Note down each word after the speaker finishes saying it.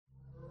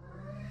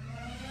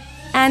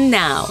And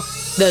now,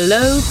 The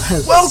Low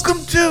Post.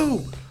 Welcome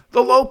to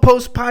The Low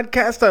Post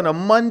podcast on a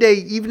Monday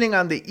evening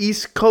on the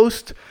East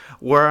Coast,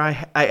 where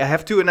I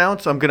have to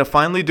announce I'm going to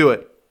finally do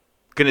it.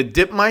 Going to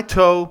dip my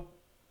toe,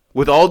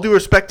 with all due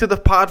respect to the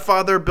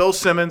podfather, Bill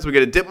Simmons, we're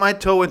going to dip my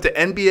toe into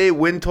NBA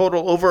win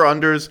total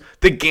over-unders.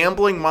 The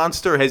gambling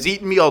monster has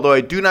eaten me, although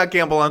I do not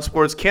gamble on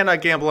sports, cannot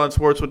gamble on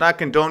sports, would not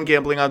condone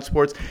gambling on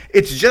sports.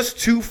 It's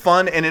just too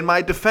fun, and in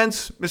my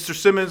defense, Mr.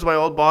 Simmons, my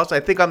old boss, I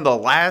think I'm the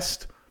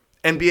last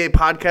NBA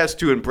podcast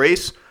to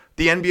embrace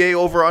the NBA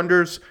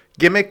over-unders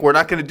gimmick. We're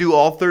not going to do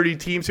all 30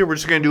 teams here. We're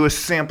just going to do a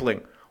sampling.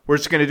 We're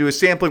just going to do a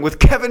sampling with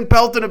Kevin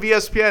Pelton of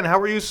ESPN. How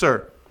are you,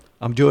 sir?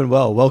 I'm doing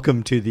well.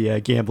 Welcome to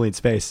the gambling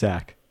space,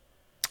 Zach.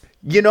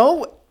 You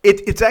know,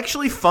 it's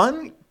actually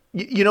fun.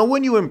 You know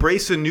when you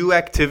embrace a new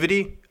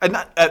activity?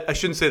 I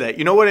shouldn't say that.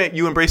 You know when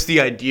you embrace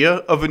the idea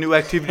of a new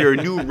activity or a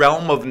new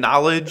realm of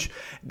knowledge,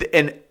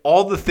 and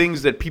all the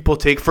things that people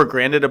take for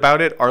granted about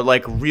it are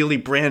like really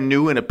brand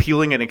new and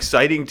appealing and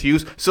exciting to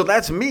use. So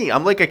that's me.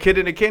 I'm like a kid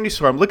in a candy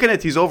store. I'm looking at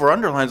these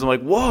over-under lines. I'm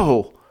like,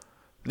 whoa,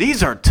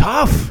 these are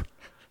tough.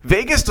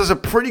 Vegas does a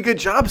pretty good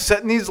job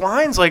setting these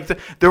lines. Like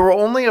there were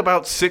only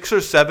about 6 or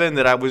 7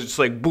 that I was just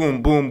like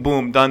boom, boom,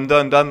 boom, done,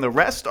 done, done. The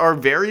rest are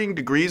varying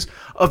degrees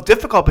of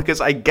difficult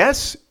because I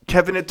guess,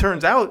 Kevin, it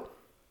turns out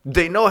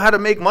they know how to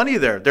make money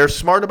there. They're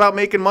smart about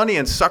making money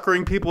and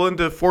suckering people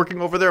into forking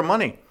over their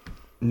money.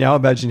 Now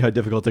imagine how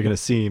difficult they're going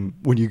to seem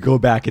when you go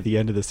back at the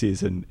end of the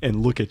season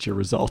and look at your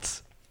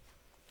results.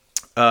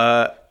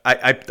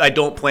 I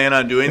don't plan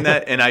on doing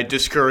that, and I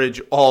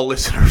discourage all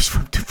listeners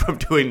from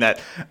doing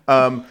that.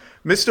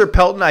 Mr.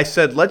 Pelton, I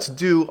said, let's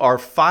do our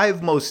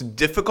 5 most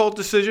difficult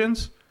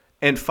decisions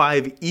and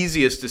 5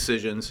 easiest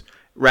decisions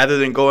rather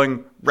than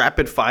going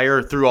rapid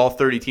fire through all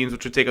 30 teams,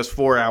 which would take us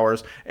 4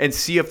 hours, and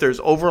see if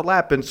there's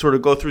overlap and sort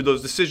of go through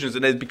those decisions.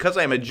 And because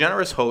I am a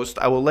generous host,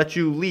 I will let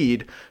you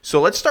lead. So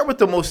let's start with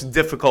the most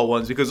difficult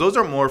ones because those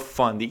are more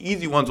fun. The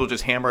easy ones we'll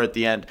just hammer at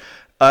the end.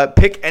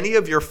 Pick any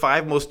of your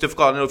 5 most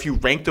difficult. I don't know if you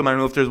ranked them. I don't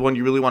know if there's one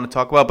you really want to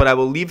talk about, but I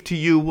will leave to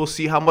you. We'll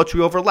see how much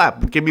we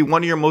overlap. Give me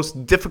one of your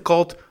most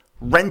difficult,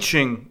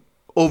 wrenching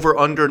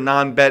over-under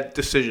non-bet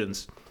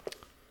decisions.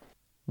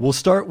 We'll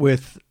start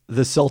with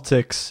the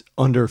Celtics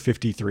under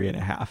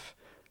 53.5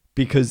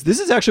 because this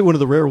is actually one of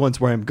the rare ones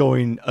where I'm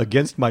going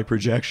against my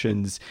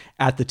projections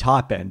at the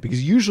top end,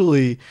 because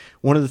usually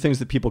one of the things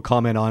that people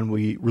comment on,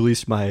 we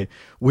released my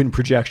win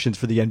projections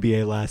for the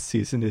NBA last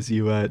season, as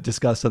you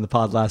discussed on the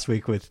pod last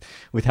week with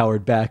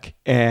Howard Beck,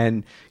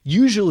 and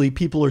usually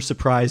people are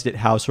surprised at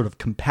how sort of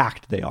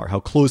compact they are,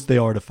 how close they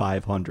are to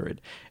 500.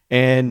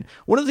 And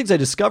one of the things I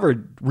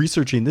discovered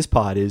researching this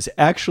pod is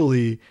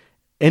actually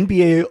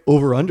NBA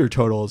over-under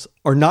totals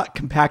are not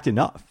compact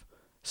enough.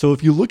 So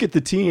if you look at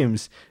the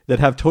teams that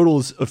have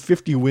totals of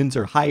 50 wins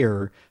or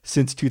higher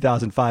since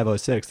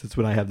 2005-06, that's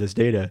when I have this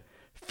data,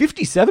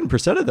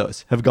 57% of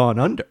those have gone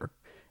under.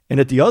 And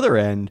at the other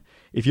end,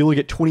 if you look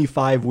at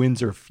 25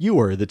 wins or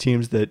fewer, the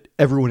teams that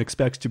everyone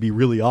expects to be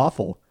really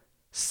awful,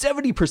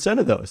 70%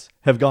 of those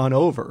have gone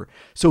over.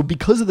 So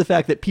because of the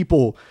fact that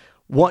people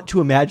want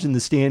to imagine the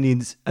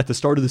standings at the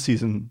start of the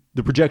season,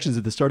 the projections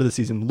at the start of the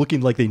season,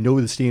 looking like they know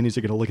the standings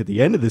are going to look at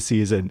the end of the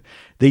season,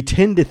 they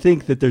tend to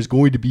think that there's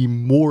going to be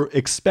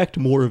expect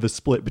more of a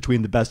split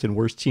between the best and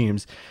worst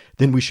teams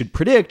than we should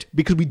predict,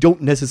 because we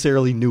don't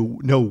necessarily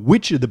know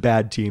which of the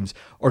bad teams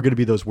are going to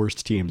be those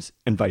worst teams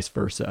and vice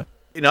versa.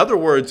 In other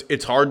words,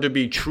 it's hard to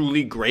be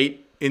truly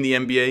great in the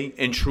NBA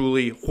and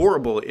truly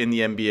horrible in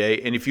the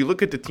NBA. And if you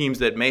look at the teams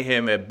that may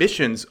have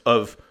ambitions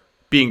of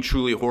being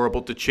truly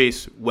horrible to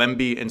chase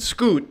Wemby and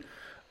Scoot,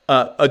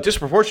 a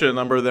disproportionate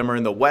number of them are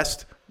in the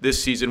West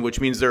this season,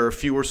 which means there are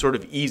fewer sort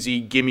of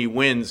easy gimme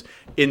wins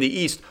in the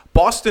East.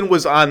 Boston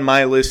was on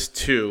my list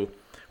too,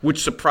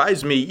 which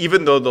surprised me,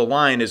 even though the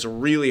line is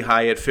really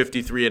high at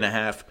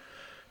 53.5,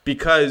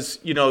 because,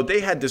 you know,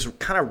 they had this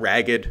kind of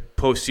ragged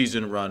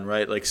postseason run,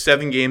 right? Like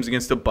 7 games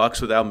against the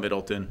Bucks without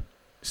Middleton,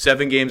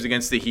 7 games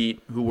against the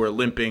Heat, who were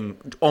limping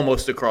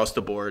almost across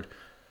the board.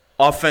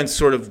 Offense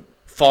sort of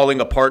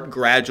falling apart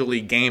gradually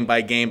game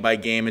by game by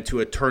game into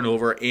a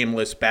turnover,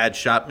 aimless, bad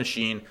shot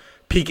machine,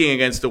 peaking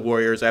against the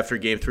Warriors after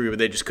game 3 where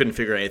they just couldn't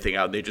figure anything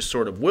out. They just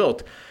sort of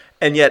wilt.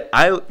 And yet,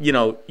 you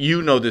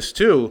know this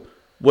too,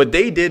 what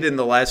they did in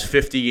the last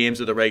 50 games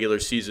of the regular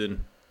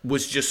season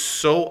was just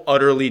so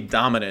utterly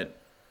dominant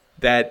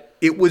that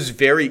it was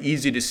very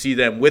easy to see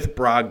them with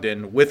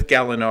Brogdon, with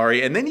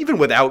Gallinari, and then even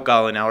without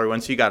Gallinari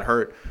once he got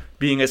hurt,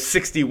 being a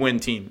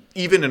 60-win team,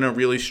 even in a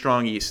really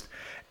strong East.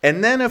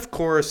 And then, of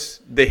course,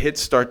 the hits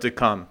start to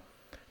come.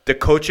 The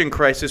coaching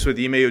crisis with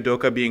Ime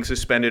Udoka being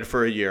suspended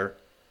for a year.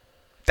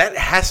 That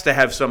has to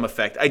have some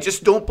effect. I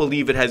just don't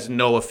believe it has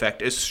no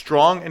effect. As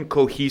strong and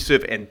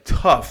cohesive and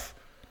tough,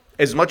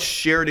 as much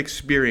shared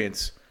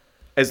experience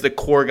as the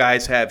core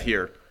guys have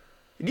here.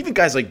 And even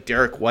guys like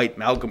Derek White,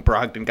 Malcolm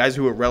Brogdon, guys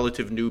who are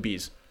relative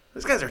newbies.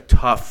 Those guys are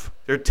tough.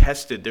 They're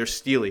tested. They're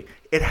steely.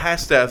 It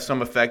has to have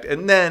some effect.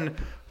 And then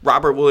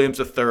Robert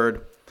Williams III,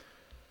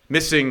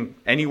 missing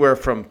anywhere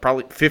from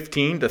probably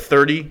 15 to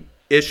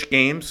 30-ish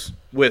games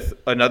with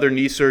another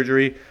knee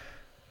surgery.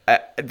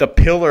 the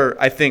pillar,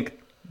 I think,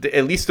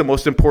 at least the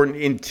most important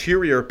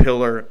interior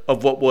pillar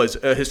of what was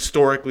a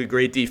historically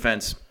great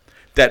defense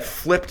that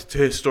flipped to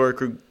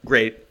historically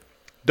great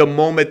the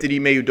moment that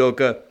Ime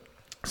Udoka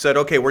said,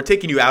 okay, we're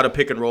taking you out of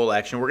pick and roll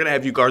action. We're going to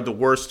have you guard the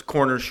worst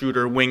corner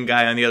shooter, wing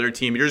guy on the other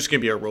team. You're just going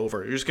to be a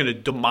rover. You're just going to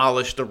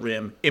demolish the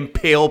rim,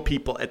 impale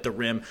people at the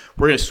rim.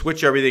 We're going to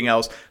switch everything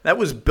else. That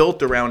was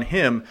built around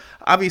him.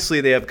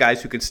 Obviously, they have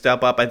guys who can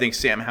step up. I think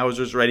Sam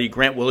Hauser's ready.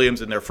 Grant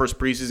Williams in their first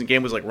preseason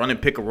game was like running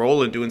pick and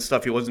roll and doing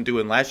stuff he wasn't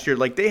doing last year.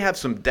 Like, they have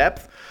some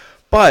depth,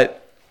 but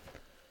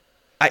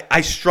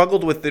I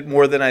struggled with it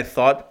more than I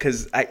thought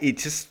because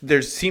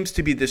there seems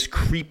to be this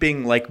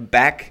creeping like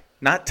back,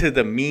 not to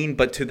the mean,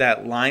 but to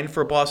that line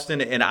for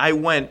Boston. And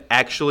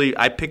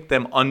I picked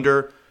them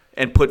under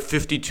and put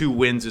 52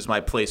 wins as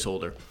my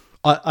placeholder.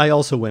 I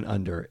also went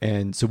under.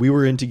 And so we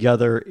were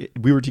together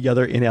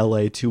in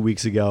LA 2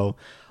 weeks ago.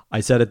 I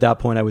said at that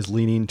point I was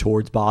leaning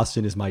towards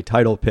Boston as my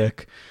title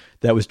pick.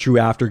 That was true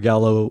after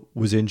Gallo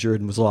was injured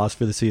and was lost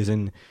for the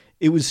season.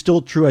 It was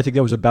still true. I think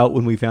that was about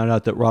when we found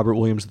out that Robert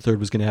Williams III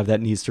was going to have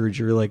that knee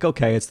surgery. Like,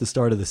 okay, it's the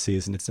start of the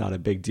season. It's not a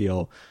big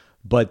deal.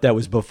 But that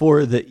was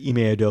before the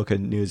Ime Udoka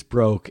news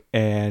broke,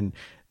 and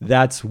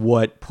that's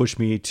what pushed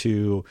me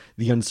to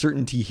the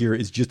uncertainty here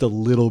is just a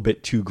little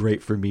bit too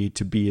great for me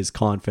to be as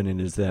confident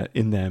as that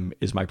in them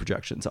as my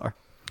projections are.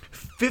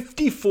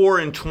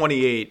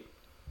 54-28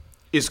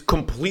 is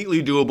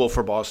completely doable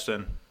for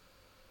Boston.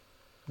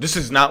 This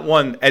is not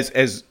one,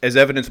 as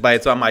evidenced by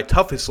it's on my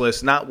toughest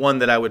list, not one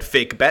that I would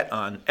fake bet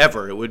on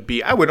ever. It would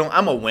be,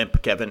 I'm a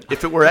wimp, Kevin.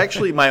 If it were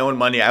actually my own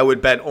money, I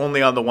would bet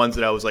only on the ones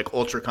that I was like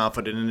ultra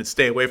confident in and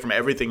stay away from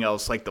everything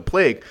else like the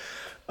plague.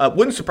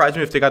 Wouldn't surprise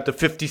me if they got to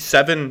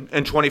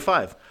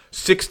 57-25.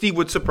 60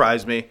 would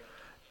surprise me,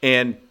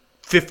 and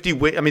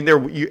 50 I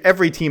mean,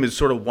 every team is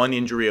sort of one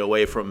injury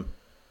away from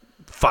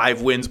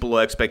 5 wins below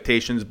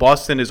expectations.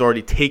 Boston has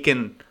already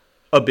taken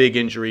a big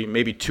injury,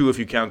 maybe 2 if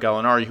you count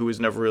Gallinari, who was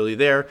never really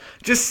there.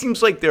 It just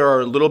seems like there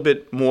are a little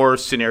bit more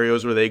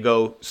scenarios where they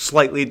go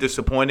slightly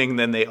disappointing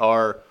than they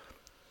are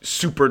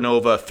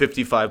supernova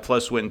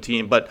 55-plus win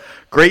team. But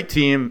great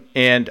team,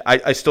 and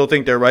I still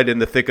think they're right in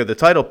the thick of the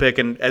title pick.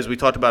 And as we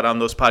talked about on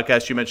those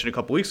podcasts you mentioned a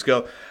couple weeks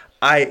ago,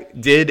 I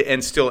did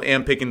and still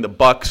am picking the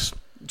Bucks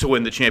to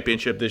win the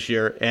championship this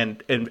year.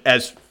 And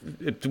as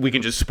we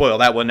can just spoil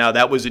that one now,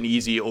 that was an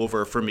easy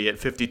over for me at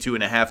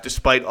 52.5,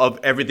 despite of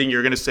everything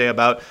you're going to say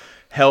about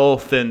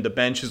health and the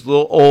bench is a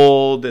little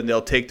old and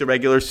they'll take the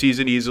regular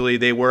season easily.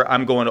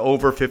 I'm going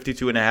over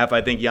 52.5.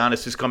 I think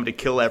Giannis is coming to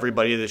kill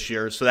everybody this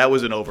year. So that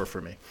was an over for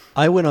me.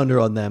 I went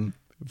under on them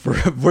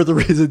for the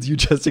reasons you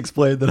just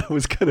explained that I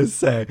was going to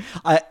say.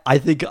 I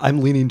think I'm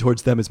leaning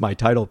towards them as my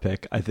title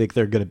pick. I think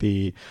they're going to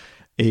be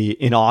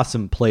an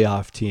awesome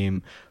playoff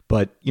team,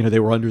 but they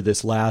were under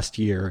this last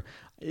year.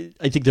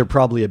 I think they're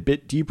probably a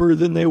bit deeper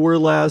than they were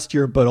last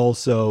year, but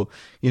also,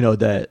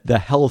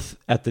 the health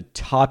at the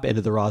top end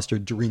of the roster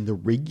during the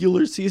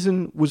regular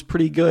season was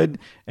pretty good,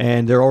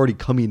 and they're already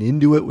coming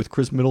into it with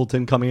Chris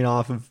Middleton coming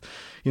off of,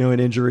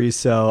 an injury.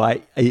 So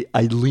I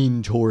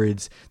lean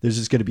towards there's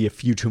just going to be a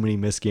few too many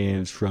missed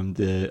games from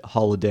the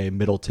Holiday,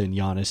 Middleton,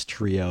 Giannis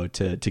trio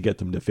to get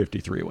them to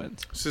 53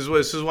 wins. This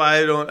is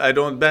why I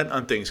don't bet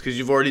on things, because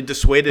you've already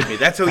dissuaded me.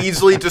 That's how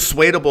easily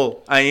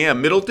dissuadable I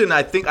am. Middleton,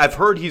 I think I've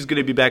heard he's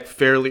going to be back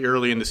fairly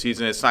early in the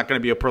season. It's not going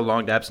to be a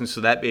prolonged absence, so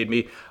that made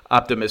me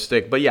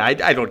optimistic. But yeah,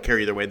 I don't care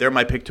either way. They're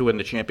my pick to win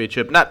the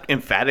championship. Not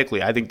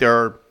emphatically. I think there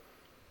are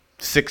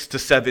 6 to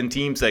 7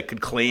 teams that could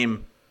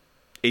claim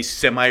a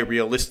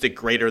semi-realistic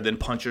greater than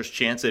puncher's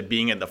chance at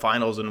being in the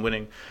finals and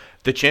winning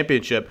the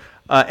championship.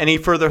 Any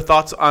further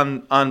thoughts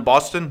on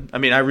Boston? I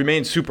mean, I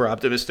remain super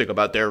optimistic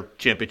about their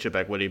championship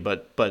equity,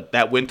 but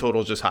that win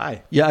total is just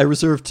high. Yeah, I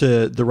reserve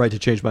the right to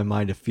change my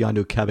mind if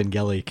Fiondu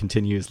Kabengele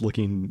continues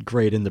looking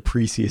great in the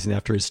preseason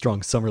after his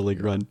strong summer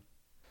league run.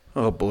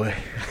 Oh boy.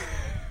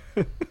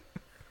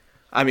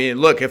 I mean,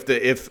 look,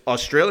 if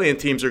Australian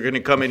teams are going to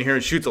come in here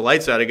and shoot the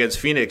lights out against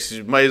Phoenix,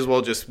 you might as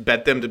well just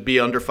bet them to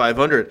be under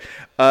 500.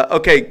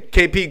 Okay,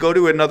 KP, go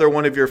to another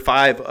one of your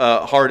 5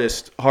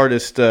 hardest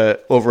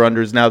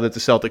over-unders now that the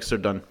Celtics are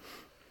done.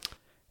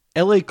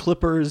 LA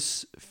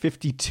Clippers,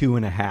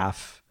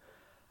 52.5.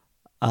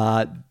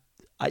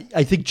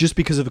 I think just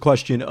because of the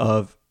question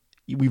of,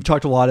 we've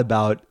talked a lot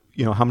about,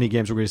 how many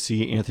games we're going to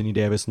see Anthony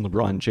Davis and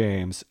LeBron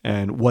James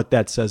and what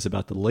that says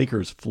about the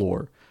Lakers'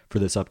 floor for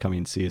this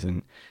upcoming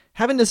season.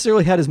 Haven't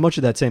necessarily had as much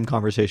of that same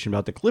conversation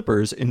about the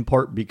Clippers, in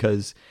part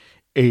because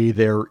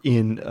they're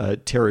in a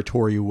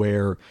territory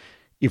where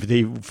if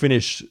they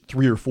finish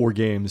 3 or 4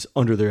 games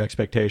under their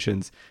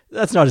expectations,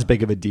 that's not as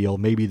big of a deal.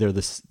 Maybe they're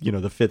the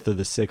 5th or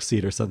the 6th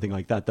seed or something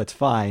like that. That's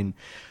fine.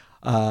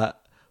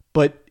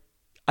 But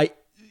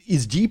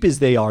as deep as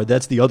they are,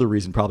 that's the other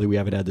reason probably we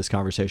haven't had this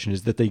conversation,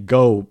 is that they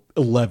go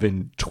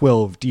 11,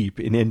 12 deep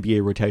in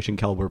NBA rotation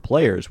caliber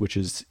players, which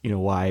is,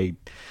 why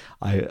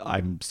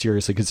I'm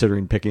seriously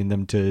considering picking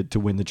them to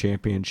win the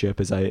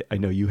championship, as I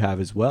know you have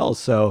as well.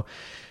 So,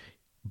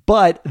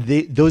 but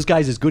those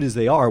guys, as good as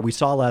they are, we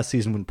saw last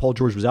season when Paul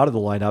George was out of the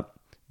lineup,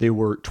 they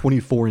were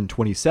 24 and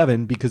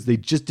 27 because they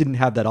just didn't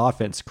have that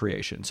offense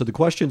creation. So the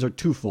questions are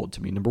twofold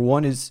to me. Number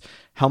one is,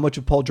 how much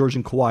of Paul George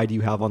and Kawhi do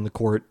you have on the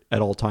court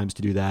at all times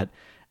to do that?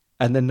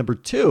 And then number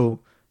two,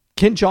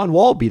 can John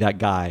Wall be that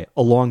guy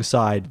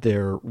alongside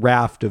their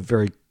raft of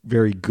very,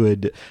 very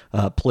good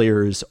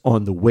players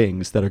on the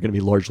wings that are going to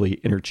be largely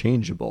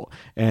interchangeable?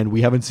 And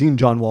we haven't seen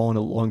John Wall in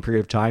a long period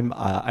of time.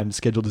 I'm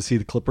scheduled to see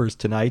the Clippers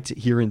tonight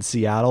here in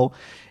Seattle,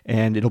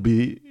 and it'll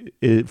be,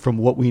 from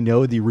what we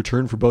know, the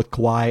return for both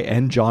Kawhi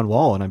and John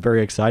Wall, and I'm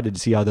very excited to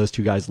see how those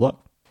two guys look.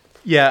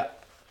 Yeah,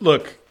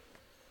 look,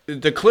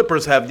 the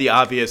Clippers have the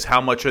obvious,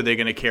 how much are they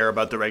going to care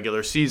about the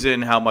regular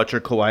season? How much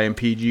are Kawhi and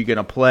PG going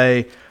to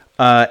play?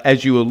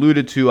 As you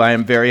alluded to, I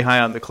am very high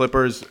on the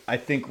Clippers. I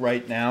think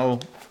right now,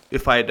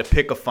 if I had to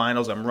pick a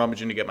finals, I'm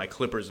rummaging to get my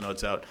Clippers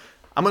notes out.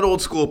 I'm an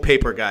old school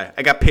paper guy.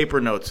 I got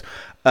paper notes.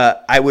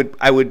 I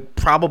would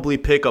probably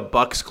pick a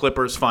Bucks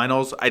Clippers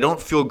finals. I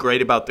don't feel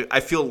great about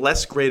I feel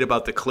less great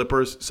about the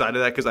Clippers side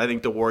of that because I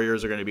think the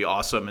Warriors are going to be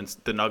awesome and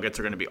the Nuggets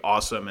are going to be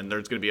awesome and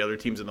there's going to be other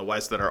teams in the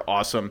West that are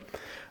awesome.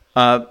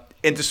 And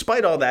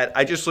despite all that,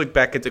 I just look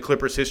back at the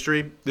Clippers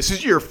history. This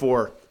is year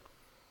 4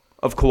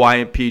 of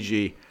Kawhi and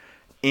PG,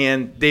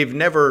 and they've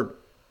never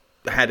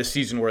had a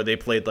season where they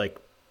played like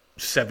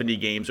 70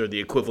 games or the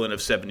equivalent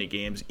of 70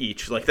 games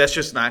each. Like, that's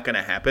just not going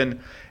to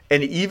happen.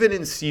 And even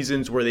in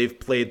seasons where they've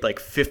played like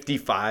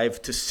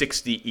 55 to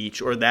 60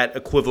 each, or that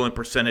equivalent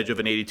percentage of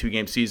an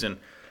 82-game season,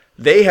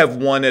 they have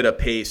won at a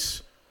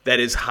pace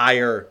that is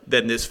higher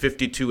than this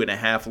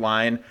 52.5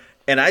 line.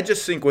 And I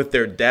just think with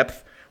their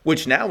depth,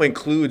 which now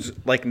includes,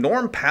 like,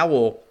 Norm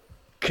Powell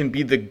can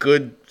be a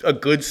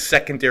good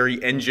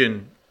secondary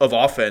engine of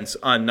offense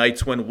on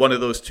nights when one of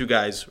those two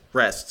guys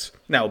rests.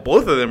 Now,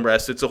 both of them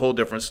rest, it's a whole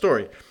different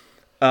story.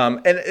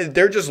 And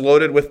they're just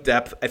loaded with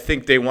depth. I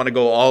think they want to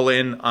go all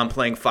in on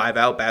playing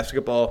 5-out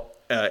basketball.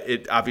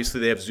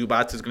 Obviously, they have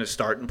Zubac is going to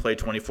start and play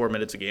 24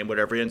 minutes a game,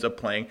 whatever he ends up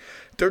playing.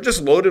 They're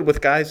just loaded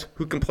with guys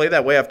who can play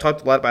that way. I've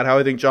talked a lot about how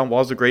I think John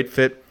Wall's a great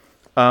fit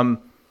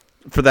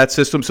for that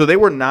system. So they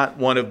were not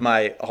one of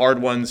my hard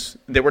ones.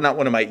 They were not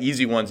one of my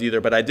easy ones either,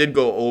 but I did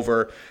go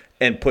over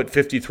and put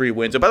 53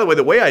 wins. And by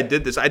the way I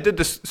did this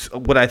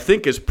what I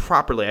think is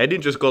properly. I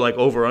didn't just go like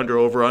over,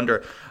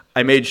 under.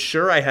 I made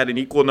sure I had an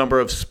equal number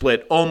of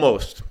split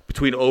almost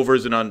between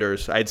overs and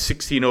unders. I had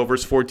 16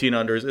 overs, 14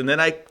 unders, and then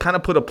I kind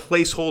of put a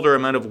placeholder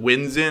amount of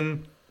wins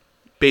in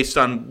based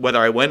on whether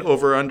I went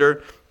over or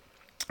under,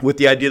 with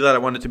the idea that I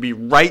wanted to be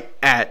right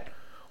at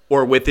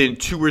or within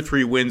 2 or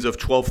 3 wins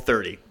of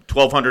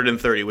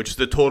 1,230, which is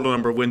the total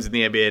number of wins in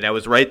the NBA, and I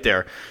was right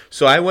there.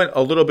 So I went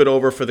a little bit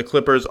over for the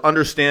Clippers.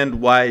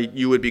 Understand why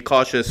you would be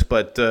cautious,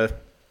 but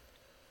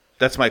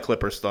that's my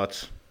Clippers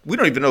thoughts. We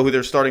don't even know who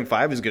their starting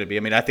 5 is going to be. I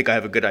mean, I think I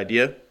have a good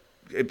idea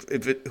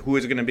who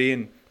is going to be,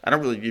 and I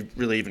don't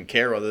really even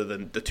care other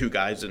than the 2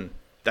 guys, and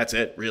that's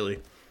it,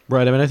 really.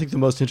 Right. I mean, I think the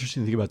most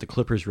interesting thing about the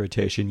Clippers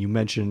rotation, you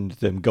mentioned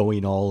them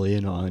going all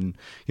in on,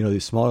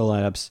 these smaller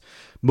lineups.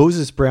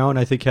 Moses Brown,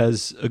 I think,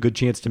 has a good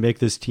chance to make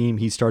this team.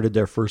 He started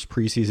their first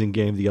preseason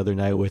game the other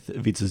night with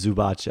Ivica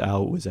Zubac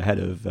out, was ahead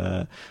of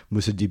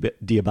Moussa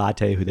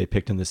Diabate, who they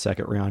picked in the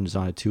second round, is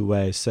on a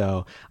 2-way.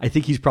 So I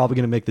think he's probably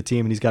going to make the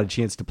team, and he's got a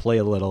chance to play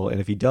a little. And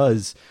if he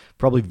does,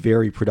 probably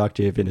very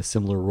productive in a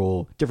similar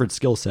role, different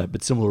skill set,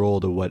 but similar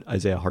role to what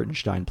Isaiah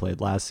Hartenstein played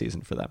last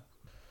season for them.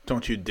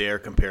 Don't you dare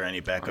compare any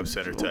backup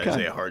center to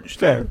Isaiah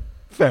Hartenstein.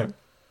 Fair.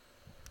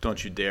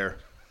 Don't you dare.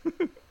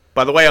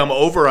 By the way, I'm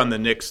over on the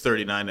Knicks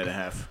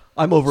 39.5.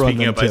 I'm over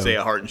Speaking on them, of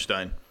Isaiah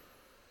Hartenstein.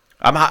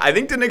 I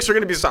think the Knicks are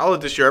going to be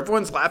solid this year.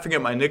 Everyone's laughing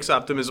at my Knicks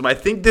optimism. I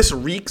think this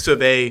reeks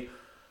of a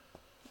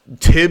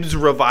Tibbs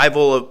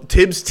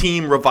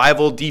team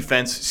revival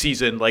defense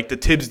season. Like, the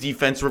Tibbs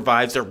defense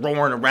revives. They're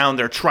roaring around.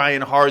 They're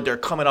trying hard. They're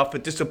coming off a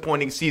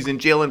disappointing season.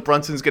 Jalen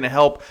Brunson's going to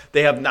help.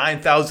 They have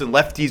 9,000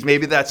 lefties.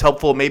 Maybe that's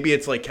helpful. Maybe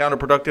it's like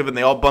counterproductive and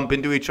they all bump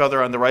into each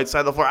other on the right side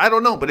of the floor. I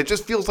don't know, but it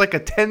just feels like a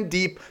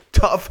 10-deep,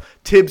 tough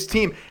Tibbs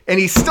team. And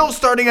he's still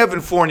starting Evan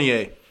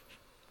Fournier.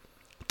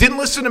 Didn't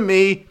listen to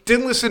me.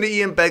 Didn't listen to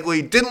Ian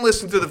Begley. Didn't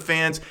listen to the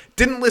fans.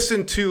 Didn't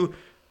listen to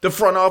the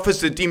front office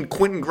that deemed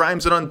Quentin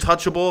Grimes an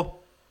untouchable.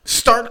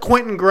 Start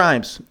Quentin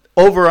Grimes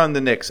over on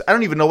the Knicks. I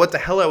don't even know what the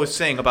hell I was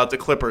saying about the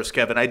Clippers,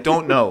 Kevin. I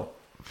don't know.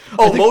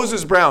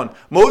 Moses Brown.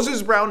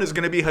 Moses Brown is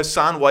going to be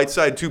Hassan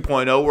Whiteside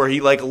 2.0, where he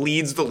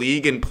leads the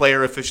league in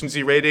player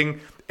efficiency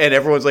rating, and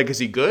everyone's like, is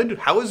he good?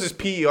 How is his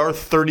PER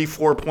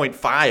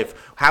 34.5?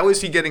 How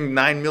is he getting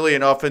 9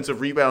 million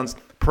offensive rebounds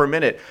per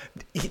minute?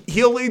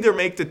 He'll either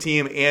make the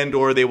team and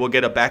or they will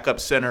get a backup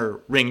center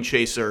ring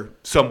chaser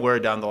somewhere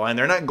down the line.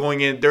 They're not going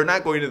to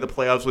the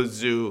playoffs with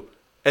Zoo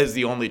as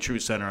the only true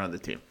center on the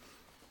team.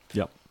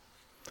 Yep.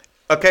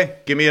 Okay,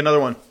 give me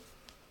another one.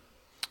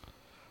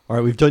 All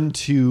right, we've done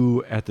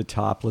 2 at the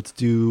top. Let's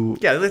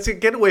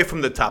get away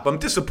from the top. I'm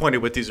disappointed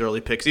with these early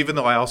picks, even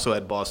though I also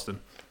had Boston.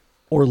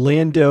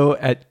 Orlando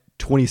at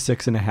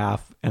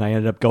 26.5, and I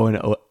ended up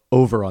going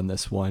over on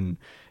this one,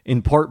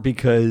 in part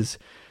because,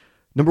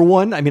 number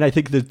one, I mean, I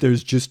think that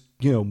there's just,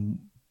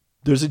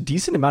 there's a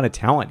decent amount of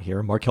talent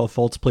here. Markelle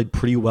Fultz played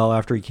pretty well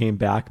after he came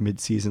back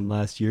midseason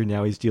last year.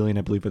 Now he's dealing,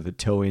 I believe, with a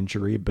toe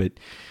injury, but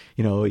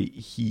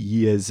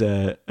he is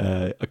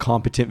a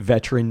competent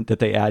veteran that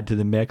they add to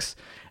the mix.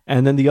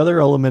 And then the other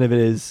element of it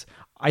is,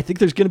 I think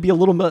there's going to be a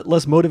little bit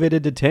less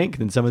motivated to tank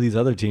than some of these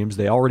other teams.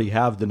 They already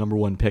have the number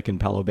 1 pick in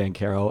Paolo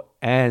Banchero.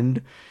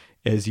 And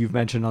as you've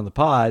mentioned on the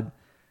pod,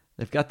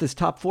 they've got this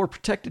top 4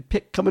 protected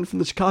pick coming from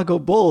the Chicago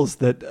Bulls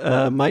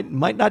that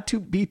might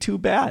not be too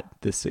bad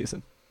this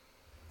season.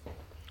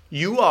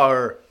 You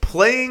are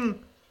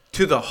playing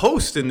to the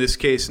host in this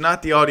case,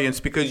 not the audience,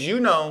 because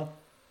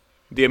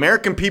the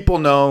American people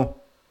know,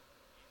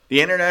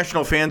 the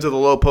international fans of the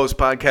Low Post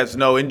podcast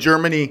know, in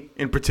Germany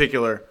in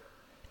particular,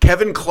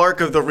 Kevin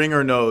Clark of The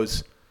Ringer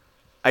knows,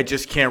 I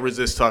just can't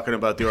resist talking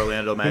about the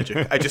Orlando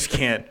Magic. I just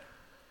can't.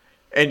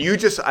 And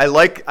I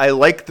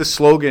like the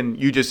slogan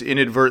you had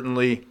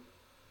inadvertently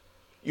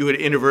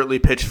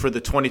pitched for the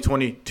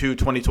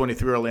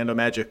 2022-2023 Orlando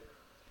Magic.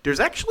 There's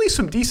actually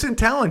some decent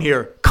talent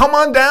here. Come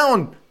on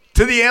down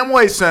to the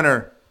Amway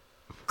Center.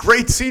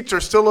 Great seats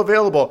are still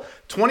available.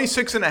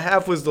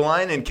 26.5 was the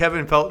line, and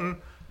Kevin Pelton,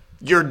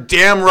 you're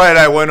damn right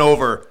I went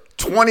over.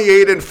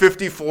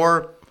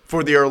 28-54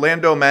 for the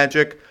Orlando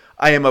Magic.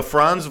 I am a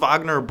Franz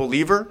Wagner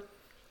believer.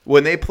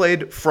 When they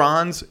played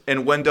Franz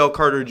and Wendell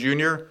Carter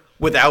Jr.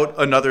 without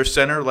another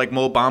center like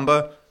Mo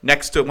Bamba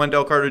next to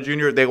Wendell Carter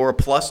Jr., they were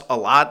plus a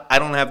lot. I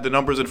don't have the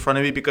numbers in front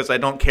of me because I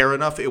don't care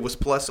enough. It was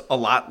plus a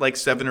lot, like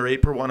 7 or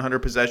 8 per 100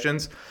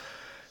 possessions.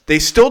 They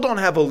still don't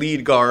have a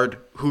lead guard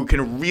who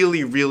can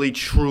really, really,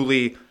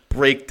 truly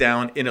break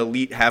down an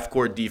elite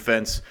half-court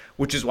defense,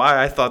 which is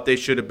why I thought they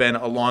should have been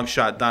a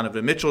long-shot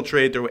Donovan Mitchell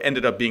trade. There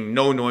ended up being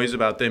no noise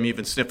about them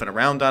even sniffing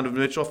around Donovan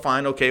Mitchell.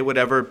 Fine, okay,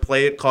 whatever.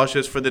 Play it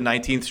cautious for the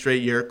 19th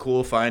straight year.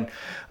 Cool, fine.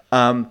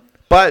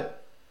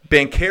 But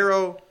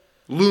Banchero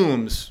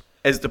looms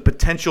as the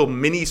potential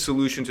mini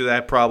solution to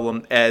that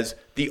problem, as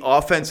the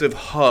offensive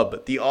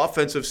hub, the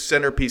offensive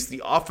centerpiece,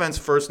 the offense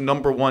first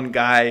number 1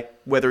 guy,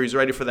 whether he's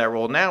ready for that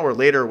role now or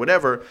later or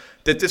whatever,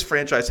 that this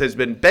franchise has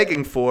been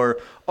begging for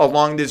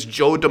along this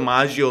Joe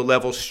DiMaggio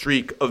level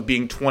streak of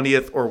being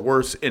 20th or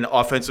worse in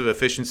offensive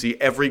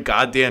efficiency every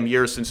goddamn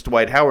year since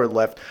Dwight Howard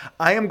left.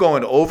 I am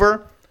going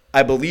over.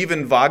 I believe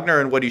in Wagner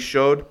and what he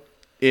showed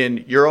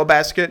in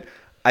Eurobasket.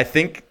 I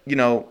think,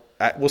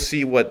 we'll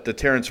see what the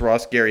Terrence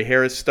Ross, Gary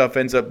Harris stuff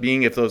ends up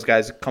being if those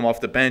guys come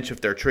off the bench, if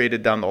they're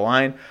traded down the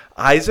line.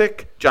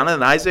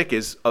 Jonathan Isaac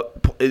is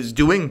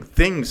doing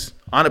things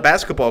on a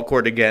basketball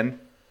court again.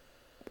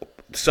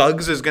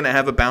 Suggs is going to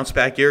have a bounce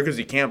back year because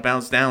he can't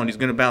bounce down. He's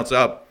going to bounce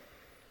up.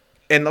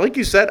 And like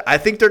you said, I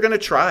think they're going to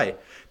try.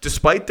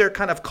 Despite their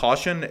kind of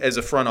caution as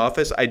a front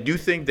office, I do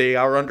think they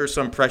are under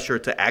some pressure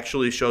to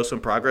actually show some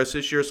progress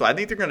this year. So I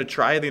think they're going to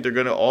try. I think they're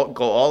going to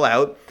go all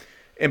out.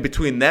 And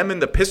between them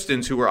and the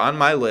Pistons, who are on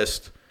my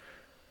list,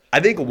 I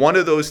think one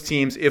of those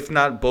teams, if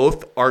not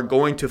both, are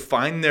going to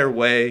find their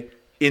way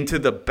into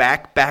the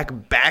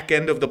back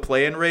end of the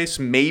play-in race,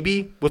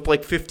 maybe with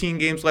like 15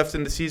 games left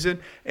in the season.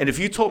 And if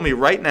you told me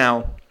right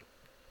now,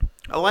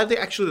 I'd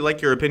actually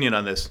like your opinion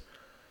on this.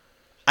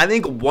 I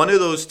think one of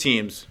those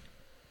teams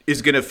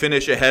is going to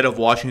finish ahead of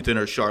Washington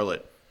or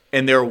Charlotte.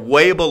 And they're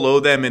way below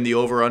them in the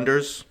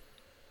over-unders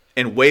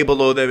and way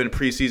below them in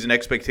preseason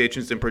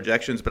expectations and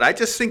projections. But I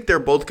just think they're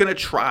both going to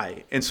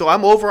try. And so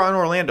I'm over on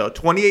Orlando.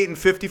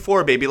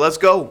 28-54, baby. Let's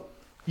go.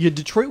 Yeah,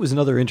 Detroit was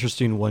another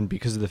interesting one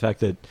because of the fact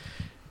that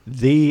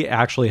they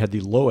actually had the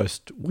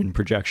lowest win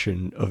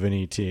projection of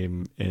any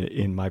team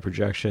in my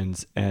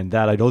projections, and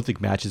that I don't think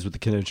matches with the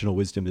conventional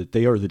wisdom that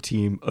they are the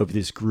team of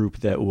this group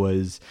that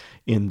was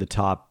in the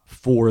top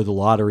 4 of the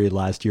lottery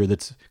last year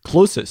that's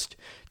closest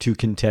to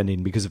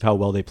contending because of how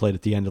well they played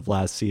at the end of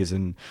last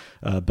season,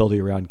 building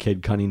around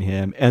Cade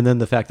Cunningham, and then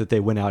the fact that they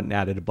went out and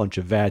added a bunch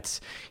of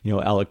vets,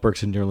 Alec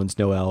Burks and Nerlens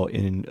Noel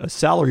in a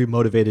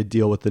salary-motivated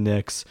deal with the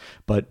Knicks,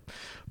 but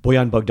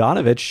Bojan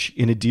Bogdanovic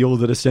in a deal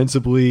that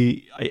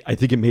ostensibly, I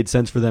think it made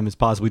sense for them as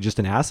possibly just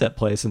an asset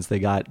play since they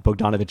got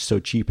Bogdanovic so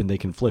cheap and they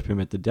can flip him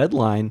at the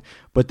deadline.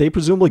 But they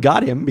presumably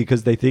got him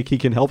because they think he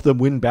can help them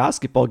win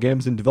basketball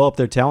games and develop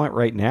their talent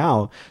right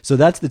now. So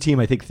that's the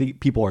team I think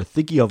people are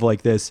thinking of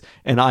like this,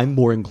 and I'm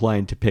more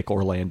inclined to pick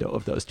Orlando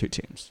of those two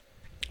teams.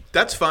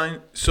 That's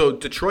fine. So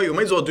Detroit, we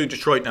might as well do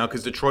Detroit now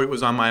because Detroit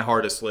was on my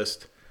hardest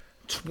list.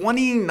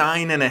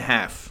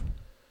 29.5.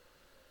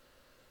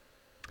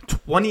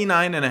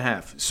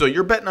 29.5. So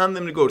you're betting on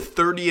them to go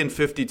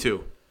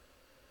 30-52.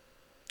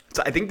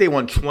 So I think they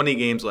won 20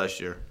 games last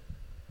year.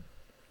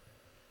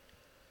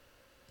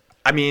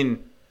 I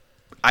mean,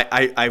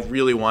 I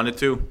really wanted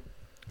to.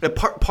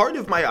 Part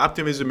of my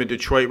optimism in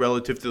Detroit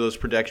relative to those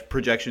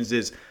projections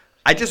is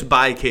I just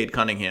buy Cade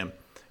Cunningham.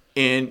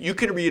 And you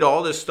can read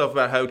all this stuff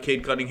about how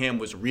Cade Cunningham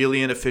was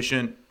really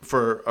inefficient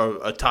for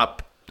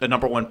a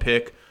number 1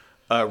 pick.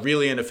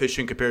 Really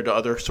inefficient compared to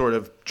other sort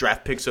of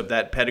draft picks of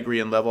that pedigree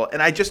and level.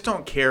 And I just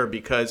don't care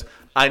because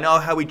I know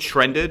how he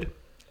trended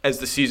as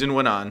the season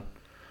went on.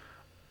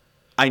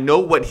 I know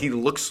what he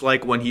looks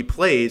like when he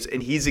plays,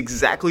 and he's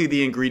exactly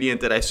the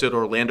ingredient that I said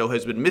Orlando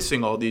has been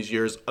missing all these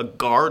years. A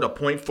guard, a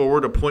point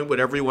forward, a point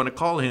whatever you want to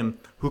call him,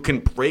 who can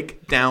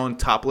break down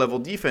top-level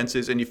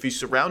defenses. And if you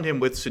surround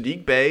him with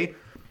Sadiq Bey,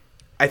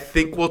 I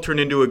think will turn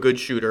into a good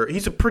shooter.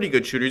 He's a pretty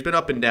good shooter. He's been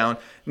up and down.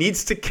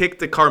 Needs to kick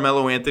the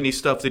Carmelo Anthony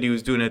stuff that he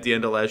was doing at the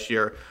end of last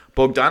year.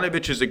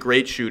 Bogdanović is a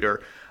great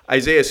shooter.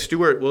 Isaiah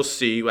Stewart, we'll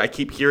see. I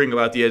keep hearing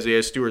about the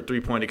Isaiah Stewart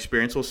three-point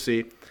experience. We'll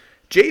see.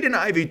 Jaden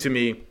Ivey, to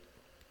me,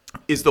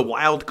 is the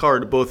wild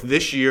card both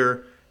this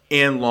year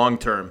and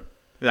long-term.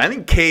 I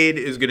think Cade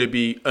is going to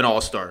be an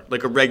all-star,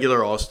 like a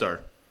regular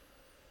all-star.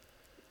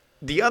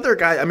 The other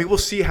guy, I mean, we'll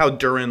see how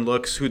Duren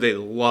looks, who they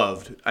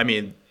loved. I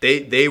mean,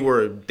 they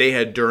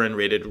had Duren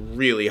rated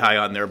really high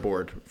on their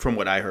board, from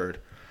what I heard.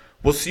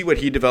 We'll see what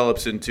he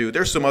develops into.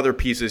 There's some other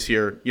pieces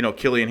here. You know,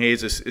 Killian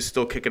Hayes is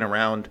still kicking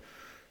around.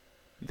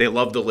 They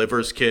love the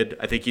Livers kid.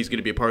 I think he's going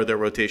to be a part of their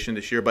rotation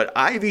this year. But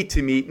Ivy,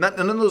 to me, none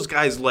of those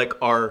guys like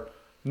are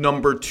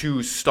number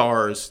 2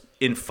 stars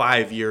in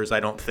 5 years, I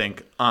don't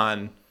think,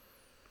 on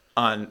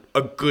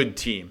a good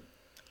team.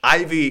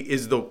 Ivy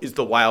is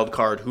the wild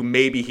card who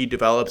maybe he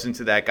develops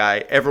into that guy.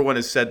 Everyone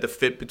has said the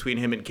fit between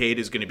him and Cade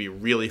is going to be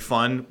really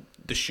fun.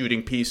 The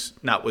shooting piece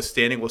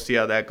notwithstanding, we'll see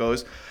how that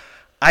goes.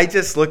 I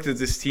just looked at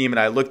this team and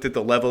I looked at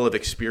the level of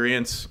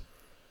experience.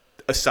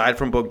 Aside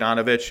from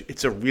Bogdanović,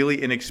 it's a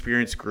really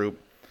inexperienced group.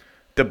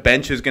 The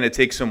bench is going to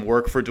take some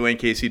work for Dwayne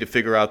Casey to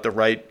figure out the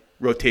right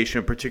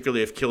rotation,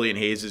 particularly if Killian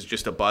Hayes is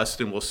just a bust,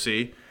 and we'll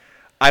see.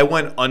 I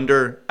went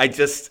under.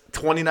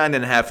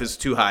 29.5 is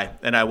too high,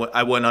 and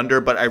I went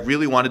under, but I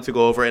really wanted to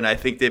go over, and I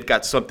think they've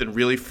got something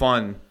really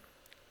fun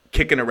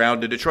kicking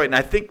around in Detroit. And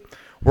I think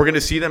we're going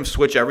to see them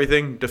switch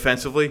everything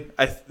defensively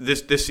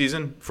this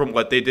season from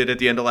what they did at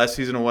the end of last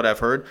season and what I've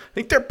heard. I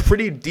think they're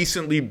pretty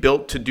decently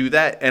built to do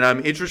that, and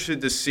I'm interested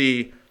to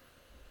see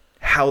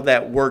how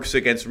that works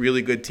against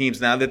really good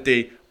teams now that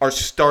they are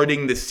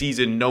starting the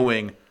season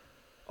knowing,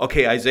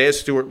 okay, Isaiah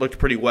Stewart looked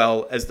pretty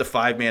well as the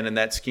 5-man in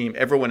that scheme.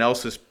 Everyone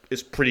else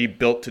is pretty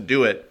built to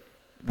do it.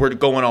 We're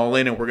going all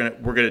in, and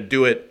we're gonna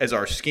do it as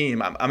our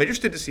scheme. I'm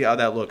interested to see how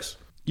that looks.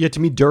 Yeah, to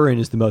me, Duren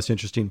is the most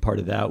interesting part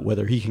of that,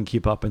 whether he can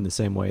keep up in the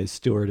same way as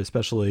Stewart,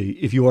 especially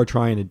if you are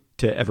trying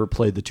to ever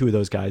play the two of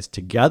those guys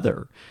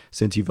together,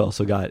 since you've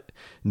also got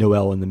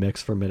Noel in the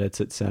mix for minutes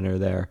at center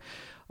there,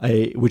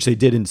 which they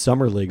did in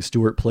Summer League.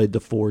 Stewart played the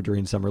 4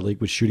 during Summer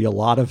League, was shooting a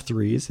lot of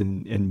threes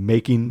and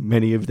making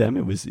many of them.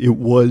 It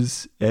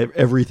was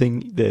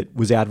everything that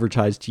was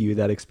advertised to you,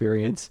 that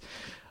experience.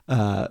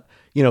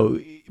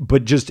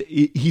 But just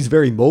he's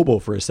very mobile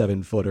for a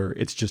 7-footer.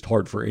 It's just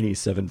hard for any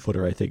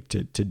 7-footer, I think,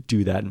 to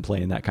do that and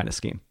play in that kind of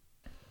scheme.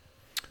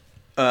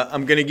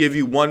 I'm going to give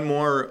you one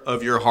more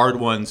of your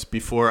hard ones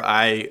before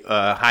I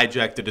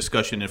hijack the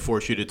discussion and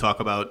force you to talk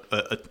about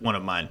one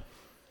of mine.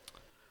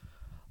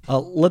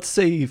 Let's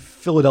say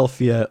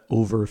Philadelphia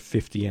over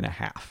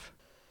 50.5.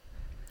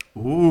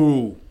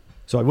 Ooh.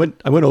 So I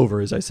went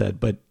over, as I said,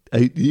 but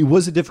it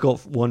was a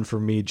difficult one for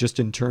me just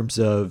in terms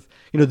of,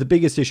 the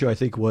biggest issue I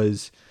think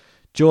was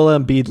Joel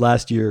Embiid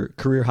last year,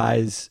 career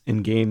highs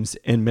in games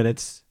and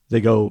minutes.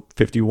 They go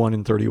 51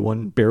 and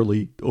 31,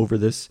 barely over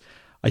this.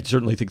 I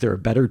certainly think they're a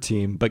better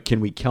team, but can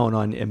we count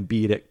on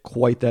Embiid at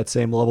quite that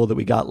same level that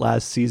we got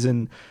last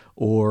season?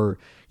 Or,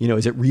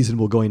 is it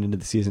reasonable going into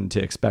the season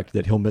to expect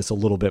that he'll miss a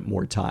little bit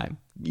more time?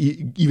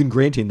 Even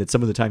granting that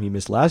some of the time he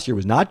missed last year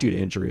was not due to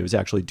injury. It was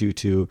actually due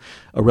to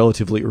a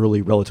relatively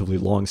early, relatively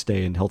long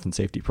stay in health and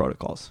safety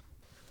protocols.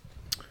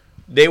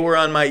 They were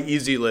on my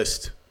easy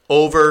list.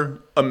 Over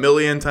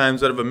 1,000,000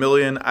 times out of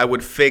 1,000,000, I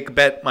would fake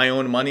bet my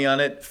own money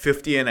on it.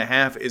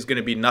 50.5 is going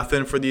to be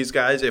nothing for these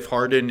guys if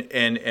Harden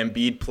and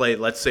Embiid play,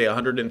 let's say,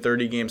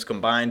 130 games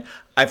combined.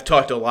 I've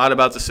talked a lot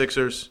about the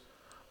Sixers.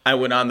 I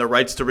went on the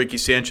Rights to Ricky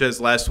Sanchez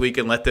last week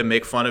and let them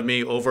make fun of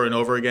me over and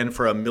over again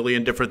for a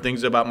million different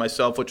things about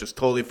myself, which is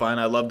totally fine.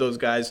 I love those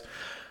guys.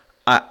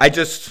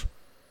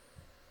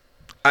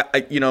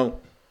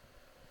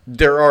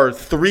 There are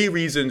 3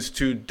 reasons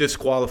to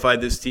disqualify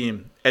this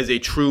team as a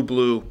true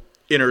blue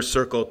inner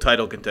circle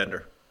title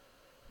contender.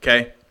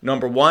 Okay?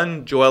 Number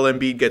 1, Joel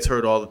Embiid gets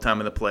hurt all the time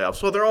in the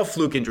playoffs. Well, they're all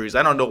fluke injuries.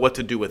 I don't know what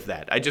to do with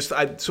that.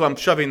 So I'm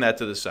shoving that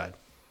to the side.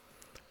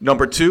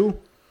 Number 2,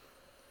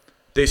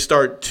 they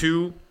start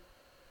 2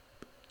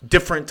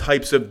 different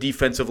types of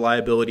defensive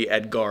liability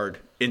at guard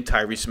in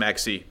Tyrese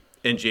Maxey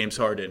and James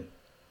Harden.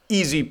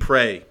 Easy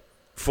prey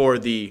for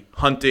the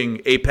hunting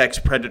apex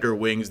predator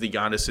wings, the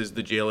Giannis's,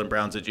 the Jaylen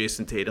Browns, the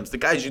Jason Tatums, the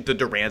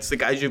Durants, the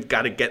guys you've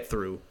got to get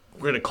through.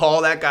 We're going to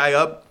call that guy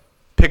up,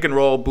 pick and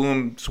roll,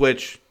 boom,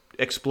 switch,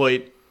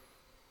 exploit,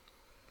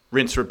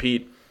 rinse,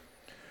 repeat.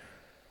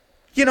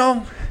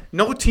 No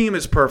team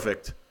is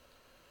perfect.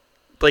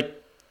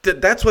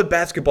 That's what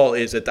basketball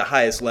is at the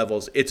highest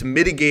levels. It's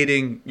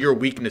mitigating your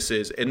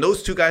weaknesses. And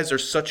those 2 guys are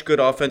such good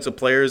offensive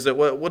players that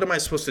what am I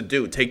supposed to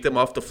do? Take them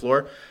off the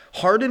floor?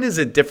 Harden is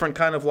a different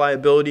kind of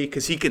liability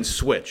because he can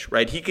switch,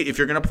 right? If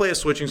you're going to play a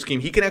switching scheme,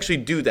 he can actually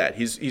do that.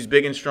 He's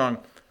big and strong.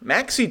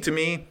 Maxey, to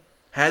me,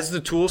 has the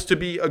tools to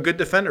be a good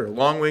defender.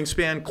 Long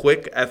wingspan,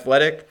 quick,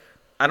 athletic.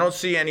 I don't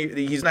see any.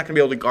 He's not going to be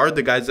able to guard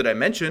the guys that I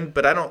mentioned,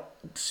 but I don't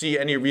see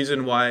any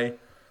reason why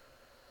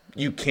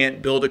you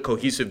can't build a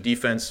cohesive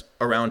defense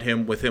around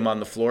him with him on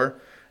the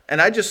floor.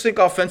 And I just think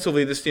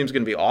offensively this team's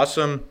going to be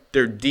awesome.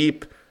 They're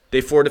deep.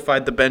 They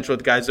fortified the bench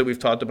with guys that we've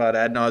talked about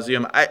ad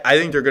nauseum. I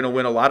think they're going to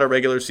win a lot of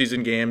regular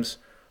season games,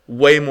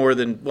 way more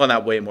than, well,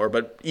 not way more,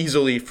 but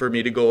easily for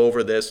me to go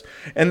over this.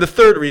 And the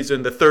third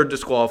reason, the third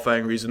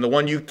disqualifying reason, the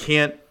one you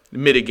can't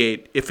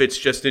mitigate if it's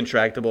just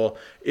intractable,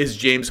 is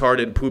James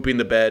Harden pooping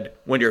the bed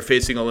when you're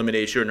facing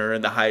elimination or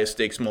in the highest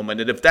stakes moment.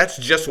 And if that's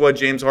just what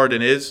James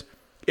Harden is,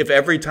 if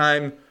every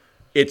time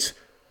it's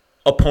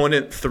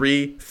opponent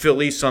 3,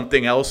 Philly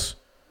something else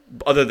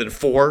other than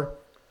 4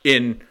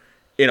 in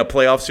a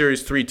playoff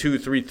series, 3-2,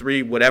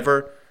 3-3,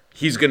 whatever,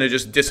 he's going to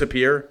just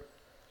disappear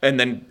and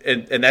then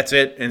and that's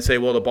it, and say,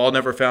 well, the ball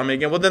never found me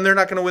again. Well, then they're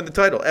not going to win the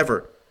title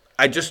ever.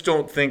 I just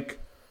don't think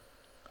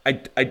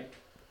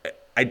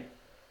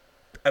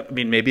I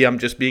mean, maybe I'm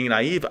just being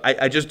naive.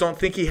 I just don't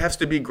think he has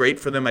to be great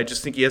for them. I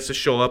just think he has to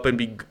show up and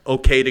be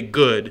okay to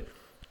good.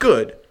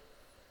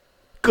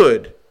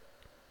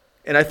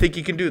 And I think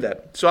he can do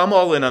that. So I'm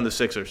all in on the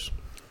Sixers.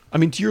 I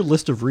mean, to your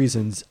list of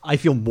reasons, I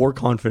feel more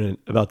confident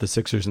about the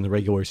Sixers in the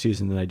regular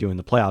season than I do in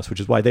the playoffs, which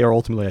is why they are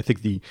ultimately, I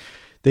think,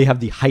 they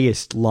have the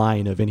highest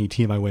line of any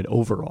team I went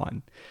over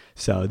on.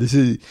 So this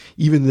is,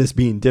 even this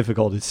being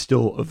difficult, it's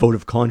still a vote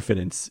of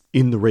confidence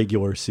in the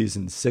regular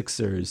season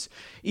Sixers.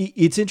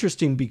 It's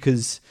interesting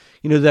because,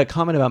 that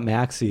comment about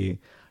Maxey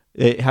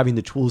having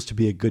the tools to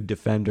be a good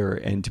defender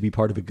and to be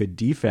part of a good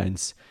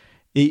defense,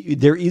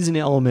 there is an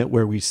element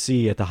where we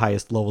see at the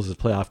highest levels of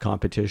playoff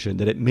competition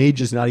that it may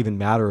just not even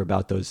matter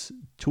about those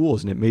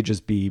tools, and it may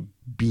just be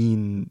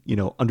being,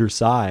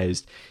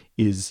 undersized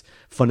is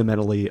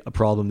fundamentally a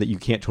problem that you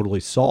can't totally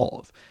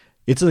solve.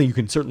 It's something you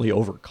can certainly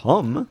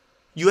overcome.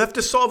 You have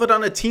to solve it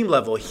on a team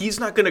level. He's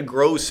not going to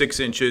grow 6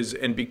 inches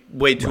and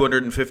weigh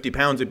 250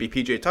 pounds and be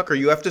PJ Tucker.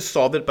 You have to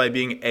solve it by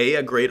being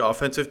a great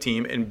offensive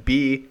team, and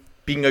B,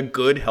 being a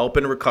good help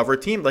and recover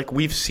team. Like,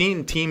 we've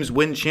seen teams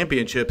win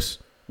championships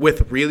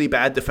with really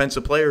bad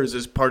defensive players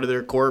as part of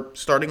their core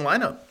starting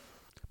lineup.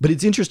 But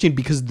it's interesting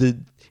because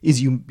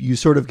you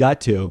sort of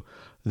got to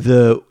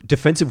the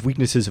defensive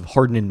weaknesses of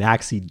Harden and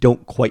Maxey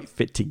don't quite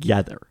fit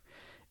together.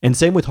 And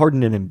same with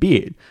Harden and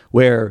Embiid,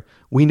 where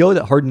we know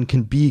that Harden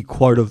can be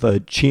part of a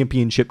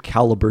championship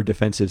caliber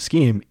defensive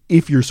scheme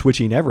if you're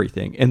switching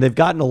everything. And they've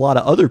gotten a lot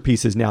of other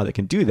pieces now that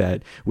can do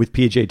that, with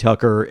PJ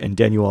Tucker and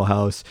Daniel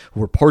House,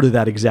 who are part of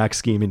that exact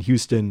scheme in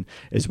Houston,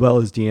 as well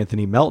as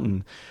DeAnthony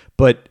Melton.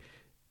 But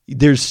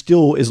there's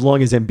still, as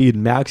long as Embiid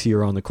and Maxey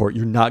are on the court,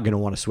 you're not going to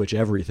want to switch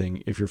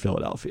everything if you're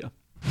Philadelphia.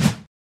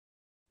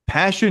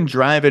 Passion,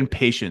 drive, and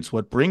patience.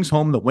 What brings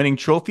home the winning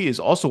trophy is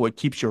also what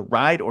keeps your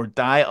ride or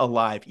die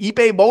alive.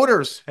 eBay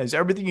Motors has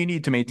everything you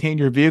need to maintain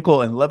your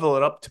vehicle and level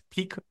it up to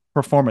peak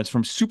performance,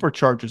 from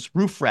superchargers,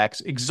 roof racks,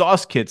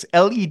 exhaust kits,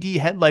 LED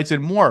headlights,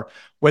 and more.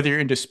 Whether you're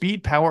into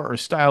speed, power, or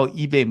style,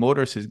 eBay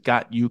Motors has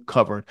got you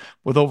covered.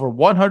 With over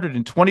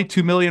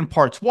 122 million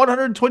parts,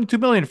 122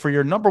 million for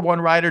your number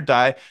one ride or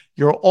die,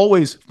 you'll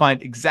always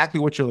find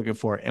exactly what you're looking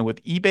for. And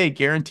with eBay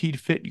Guaranteed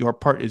Fit, your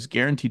part is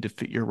guaranteed to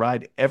fit your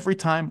ride every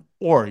time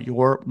or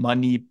your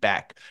money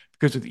back.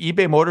 Because with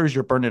eBay Motors,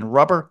 you're burning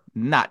rubber,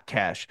 not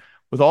cash.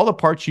 With all the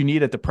parts you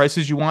need at the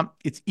prices you want,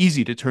 it's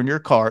easy to turn your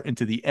car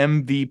into the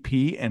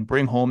MVP and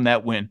bring home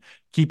that win.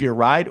 Keep your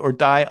ride or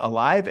die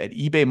alive at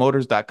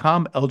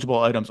ebaymotors.com. Eligible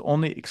items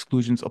only.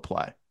 Exclusions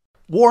apply.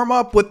 Warm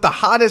up with the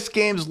hottest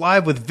games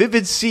live with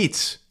Vivid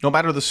Seats. No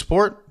matter the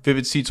sport,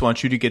 Vivid Seats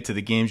wants you to get to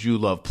the games you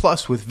love.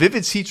 Plus, with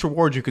Vivid Seats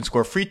Rewards, you can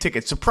score free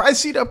tickets, surprise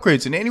seat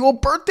upgrades, an annual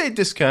birthday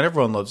discount.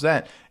 Everyone loves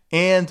that.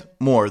 And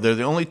more. They're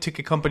the only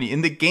ticket company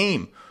in the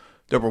game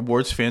that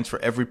rewards fans for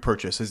every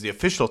purchase. As the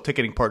official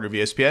ticketing partner of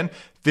ESPN,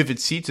 Vivid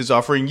Seats is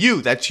offering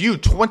you, that's you,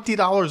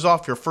 $20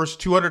 off your first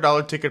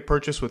 $200 ticket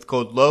purchase with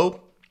code LOW.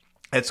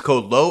 That's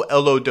code LOW,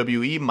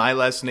 L-O-W-E, my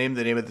last name,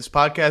 the name of this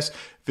podcast.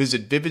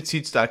 Visit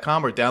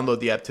vividseats.com or download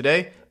the app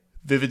today.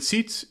 Vivid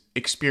Seats,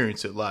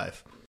 experience it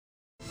live.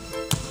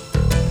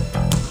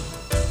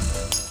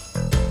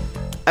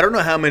 I don't know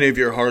how many of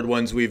your hard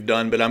ones we've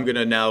done, but I'm going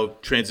to now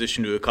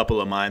transition to a couple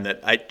of mine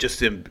that I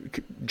just am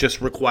just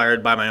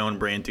required by my own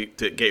brain to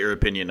get your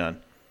opinion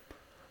on.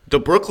 The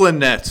Brooklyn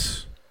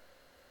Nets,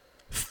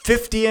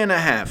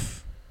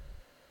 50.5.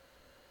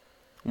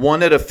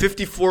 Won at a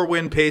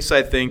 54-win pace,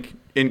 I think,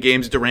 in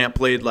games Durant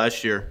played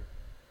last year.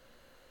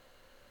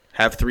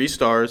 Have 3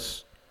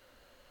 stars.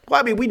 Well,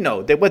 I mean, we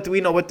know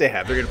what they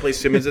have. They're going to play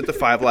Simmons at the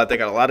 5 a lot. They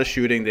got a lot of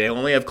shooting. They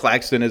only have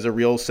Claxton as a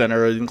real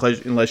center,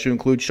 unless you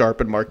include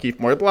Sharp and Markieff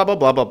Morris. Blah blah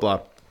blah blah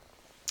blah.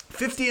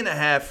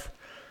 50.5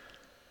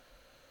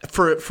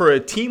 for a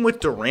team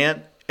with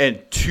Durant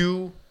and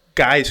 2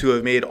 guys who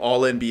have made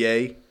All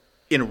NBA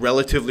in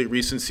relatively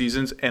recent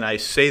seasons, and I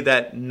say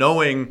that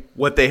knowing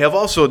what they have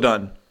also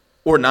done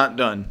or not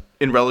done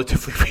in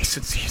relatively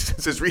recent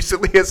seasons, as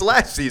recently as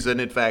last season.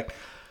 In fact,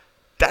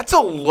 that's a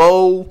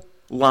low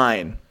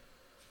line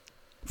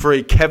for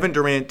a Kevin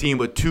Durant team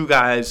with 2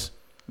 guys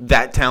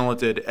that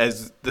talented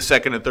as the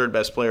second and third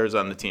best players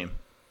on the team.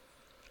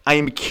 I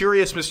am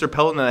curious, Mr.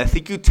 Pelton, and I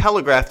think you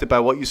telegraphed it by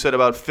what you said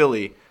about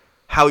Philly,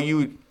 how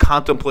you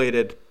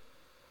contemplated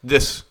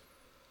this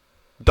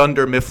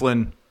Dunder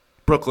Mifflin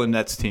Brooklyn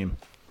Nets team.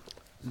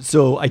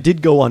 So I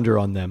did go under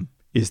on them,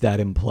 is that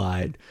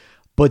implied?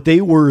 But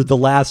they were the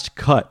last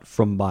cut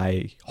from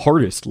my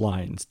hardest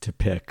lines to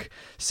pick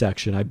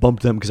section. I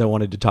bumped them because I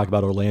wanted to talk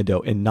about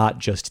Orlando and not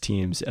just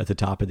teams at the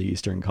top of the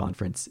Eastern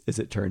Conference, as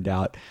it turned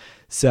out.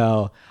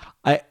 So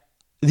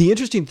the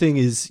interesting thing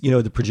is,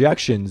 the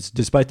projections,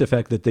 despite the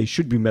fact that they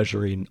should be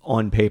measuring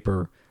on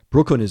paper,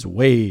 Brooklyn is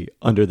way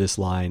under this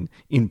line,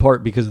 in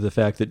part because of the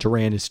fact that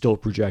Durant is still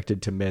projected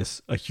to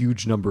miss a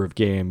huge number of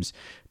games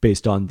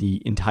based on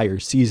the entire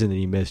season that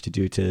he missed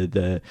due to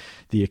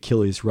the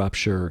Achilles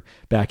rupture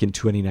back in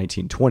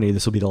 2019-20.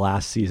 This will be the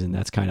last season.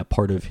 That's kind of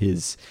part of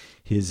his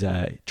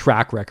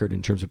track record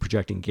in terms of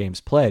projecting games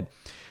played.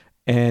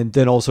 And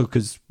then also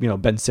because,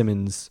 Ben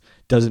Simmons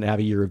doesn't have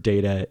a year of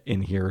data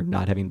in here,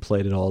 not having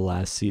played at all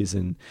last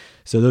season.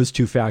 So those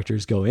two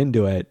factors go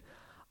into it.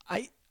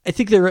 I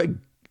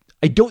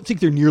don't think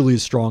they're nearly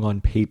as strong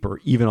on paper,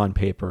 even on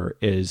paper,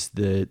 as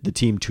the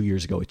team 2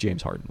 years ago with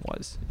James Harden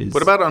was.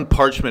 What about on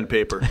parchment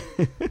paper?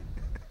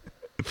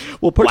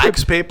 Well,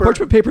 wax paper?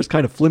 Parchment paper is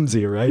kind of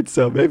flimsy, right?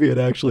 So maybe it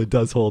actually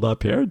does hold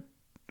up here.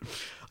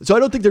 So I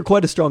don't think they're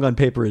quite as strong on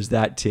paper as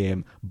that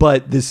team,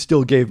 but this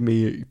still gave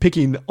me,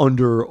 picking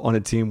under on a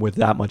team with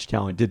that much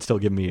talent did still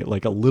give me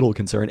like a little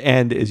concern.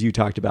 And as you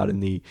talked about in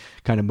the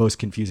kind of most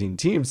confusing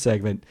team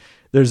segment,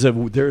 there's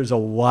a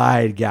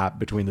wide gap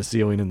between the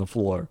ceiling and the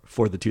floor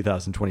for the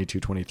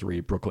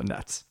 2022-23 Brooklyn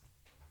Nets.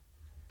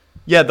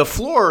 Yeah, the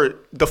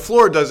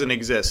floor doesn't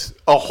exist.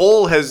 A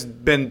hole has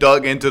been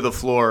dug into the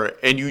floor,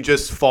 and you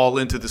just fall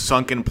into the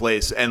sunken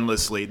place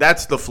endlessly.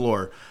 That's the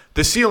floor.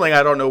 The ceiling,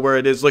 I don't know where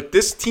it is. Look,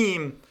 this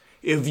team,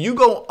 if you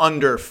go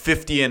under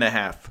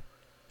 50.5,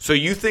 so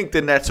you think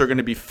the Nets are going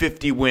to be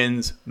 50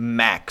 wins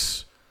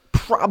max,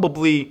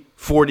 probably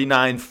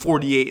 49,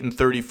 48, and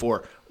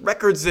 34.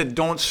 Records that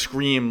don't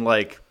scream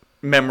like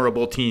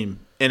memorable team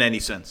in any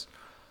sense.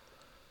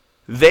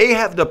 They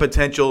have the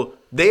potential.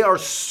 They are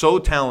so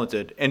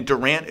talented, and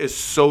Durant is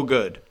so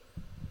good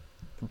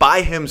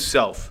by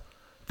himself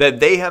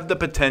that they have the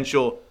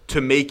potential to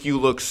make you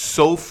look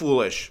so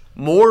foolish,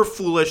 more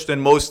foolish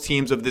than most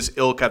teams of this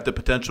ilk have the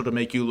potential to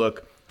make you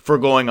look for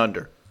going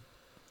under.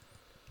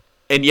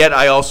 And yet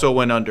I also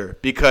went under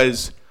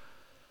because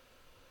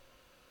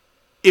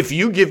if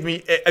you give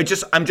me,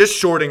 I'm just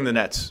shorting the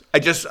Nets.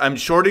 I'm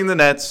shorting the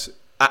Nets.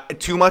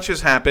 Too much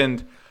has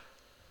happened.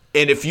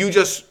 And if you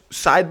just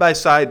side by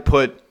side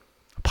put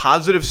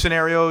positive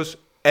scenarios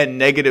and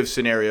negative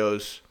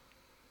scenarios,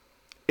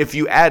 if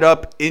you add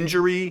up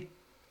injury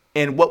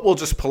and what we'll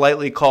just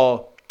politely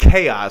call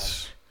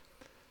chaos,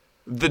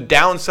 the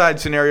downside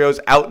scenarios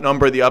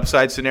outnumber the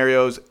upside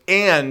scenarios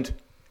and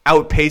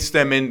outpace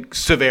them in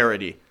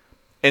severity.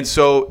 And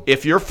so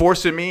if you're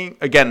forcing me,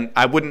 again,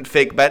 I wouldn't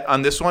fake bet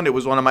on this one. It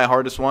was one of my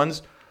hardest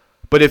ones.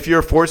 But if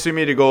you're forcing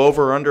me to go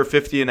over or under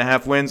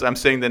 50.5 wins, I'm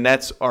saying the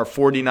Nets are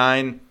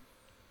 49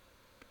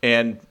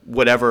 and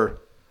whatever,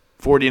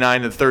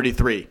 49 and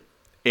 33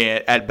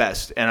 at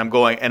best. And I'm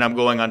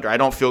going under. I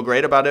don't feel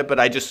great about it, but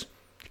are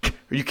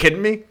you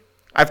kidding me?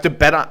 I have to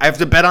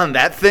bet on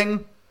that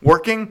thing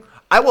working.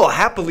 I will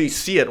happily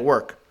see it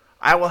work.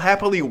 I will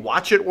happily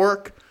watch it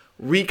work,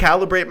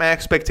 recalibrate my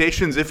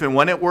expectations if and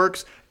when it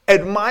works,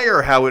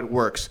 admire how it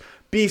works,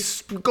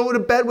 go to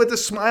bed with a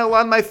smile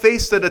on my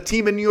face that a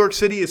team in New York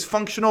City is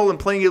functional and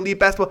playing elite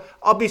basketball.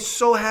 I'll be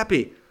so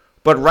happy.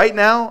 But right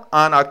now,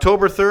 on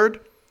October 3rd,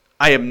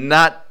 I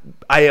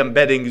am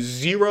betting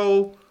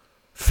zero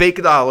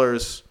fake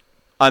dollars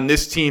on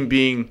this team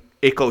being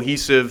a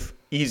cohesive,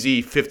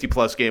 easy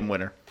 50-plus game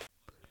winner.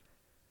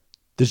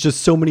 There's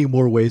just so many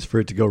more ways for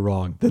it to go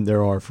wrong than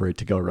there are for it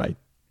to go right.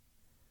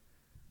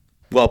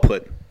 Well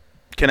put.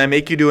 Can I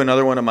make you do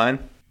another one of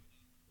mine?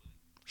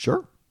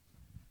 Sure.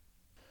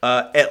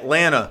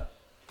 Atlanta,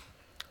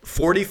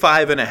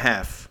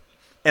 45.5.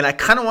 And I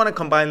kind of want to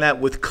combine that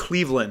with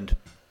Cleveland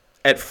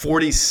at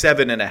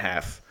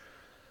 47.5.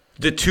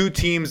 The two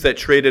teams that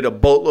traded a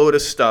boatload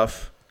of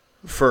stuff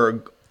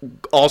for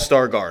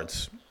all-star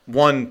guards.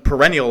 One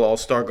perennial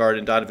all-star guard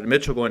in Donovan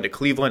Mitchell going to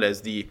Cleveland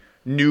as the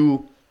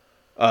new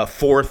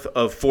fourth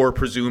of four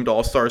presumed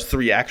all-stars,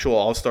 three actual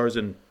all-stars,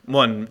 and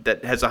one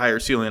that has a higher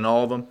ceiling than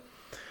all of them.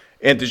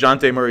 And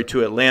DeJounte Murray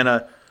to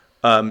Atlanta,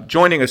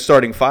 joining a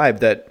starting five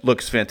that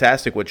looks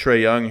fantastic with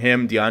Trae Young,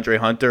 him, DeAndre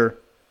Hunter,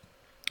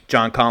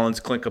 John Collins,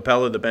 Clint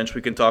Capella, the bench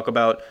we can talk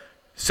about.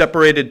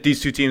 Separated these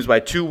two teams by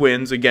 2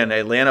 wins. Again,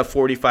 Atlanta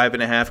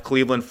 45.5,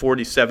 Cleveland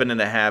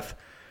 47.5.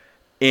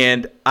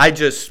 And I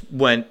just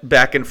went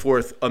back and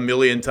forth a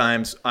million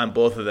times on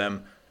both of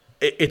them.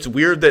 It's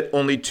weird that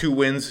only 2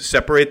 wins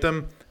separate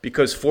them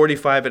because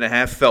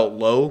 45.5 felt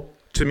low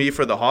to me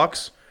for the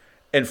Hawks,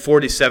 and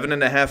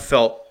 47.5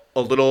 felt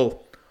a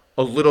little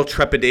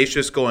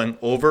trepidatious going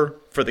over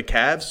for the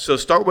Cavs. So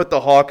start with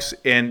the Hawks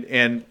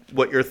and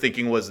what your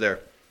thinking was there.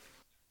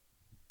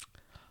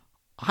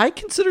 I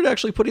considered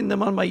actually putting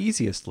them on my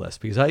easiest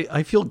list because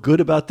I feel good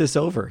about this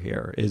over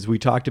here. As we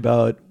talked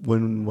about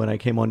when I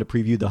came on to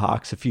preview the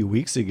Hawks a few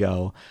weeks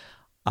ago,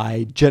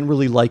 I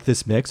generally like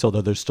this mix,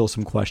 although there's still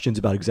some questions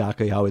about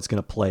exactly how it's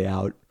going to play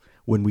out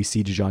when we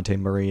see DeJounte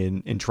Murray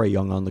and Trae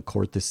Young on the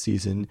court this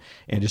season.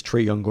 And is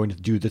Trae Young going to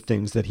do the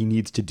things that he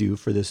needs to do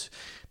for this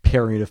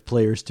pairing of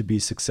players to be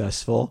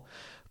successful?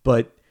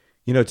 But,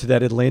 to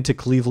that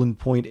Atlanta-Cleveland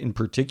point in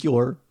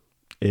particular,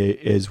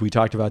 as we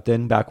talked about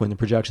then, back when the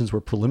projections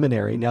were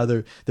preliminary, now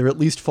they're at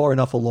least far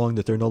enough along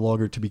that they're no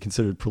longer to be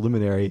considered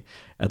preliminary.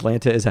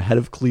 Atlanta is ahead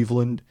of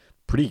Cleveland,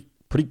 pretty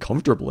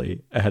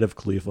comfortably ahead of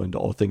Cleveland,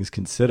 all things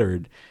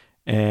considered.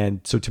 And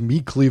so to me,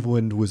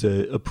 Cleveland was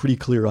a pretty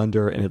clear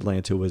under, and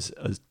Atlanta was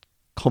a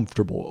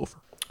comfortable over.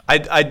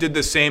 I did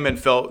the same and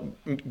felt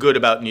good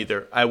about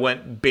neither. I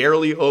went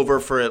barely over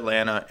for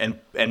Atlanta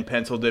and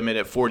penciled them in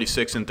at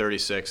 46 and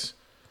 36.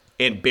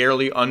 And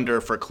barely under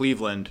for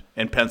Cleveland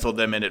and penciled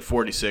them in at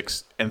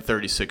 46 and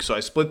 36. So I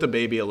split the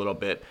baby a little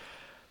bit.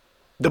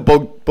 The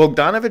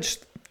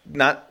Bogdanovic,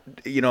 not,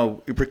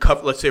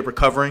 let's say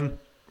recovering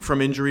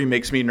from injury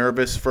makes me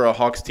nervous for a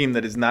Hawks team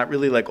that is not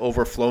really like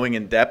overflowing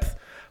in depth.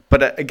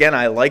 But again,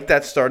 I like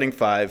that starting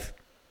five.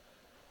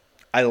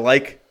 I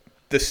like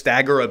the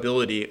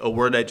staggerability, a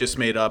word I just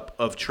made up,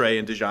 of Trae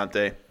and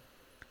DeJounte.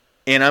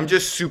 And I'm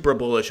just super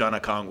bullish on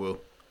Okongwu.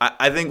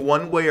 I think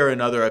one way or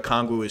another,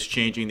 Okongwu is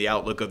changing the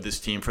outlook of this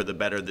team for the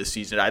better this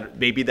season.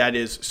 Maybe that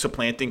is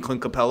supplanting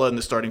Clint Capella in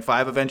the starting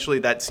five eventually.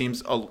 That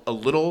seems a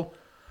little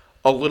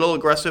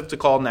aggressive to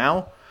call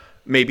now.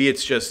 Maybe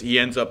it's just he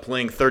ends up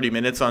playing 30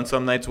 minutes on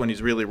some nights when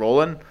he's really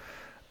rolling.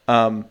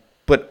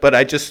 But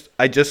I just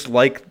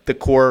like the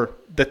core.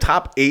 The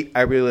top 8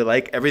 I really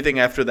like. Everything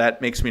after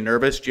that makes me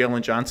nervous.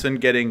 Jalen Johnson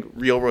getting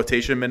real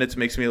rotation minutes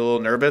makes me a little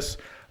nervous.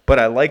 But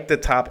I like the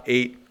top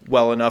 8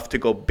 well enough to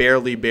go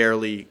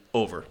barely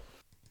over.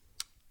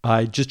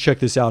 I just checked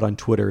this out on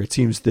Twitter. It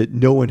seems that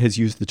no one has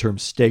used the term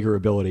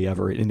staggerability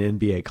ever in an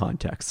NBA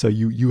context. So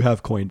you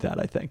have coined that,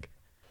 I think.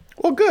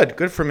 Well,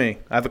 good for me.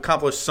 I've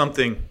accomplished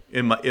something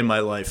in my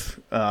life.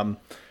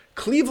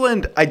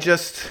 Cleveland, I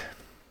don't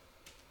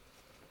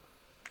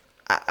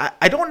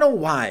know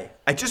why.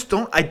 I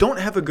don't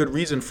have a good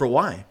reason for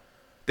why.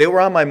 They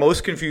were on my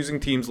most confusing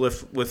teams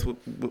list with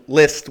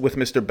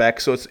Mr. Beck,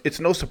 so it's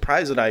no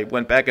surprise that I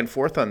went back and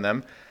forth on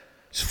them.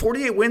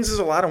 48 wins is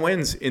a lot of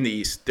wins in the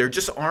East. There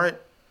just aren't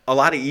a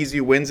lot of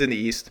easy wins in the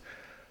East.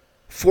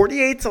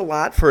 48's a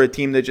lot for a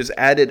team that just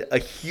added a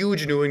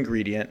huge new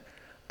ingredient.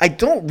 I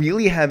don't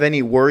really have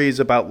any worries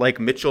about like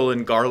Mitchell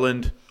and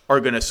Garland are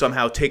going to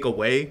somehow take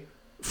away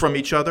from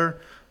each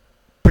other,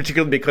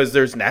 particularly because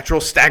there's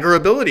natural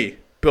staggerability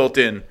built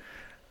in.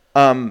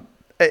 I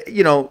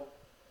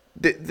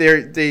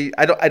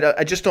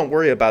just don't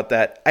worry about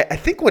that. I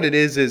think what it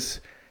is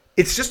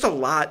it's just a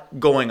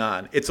lot going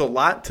on. It's a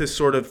lot to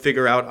sort of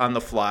figure out on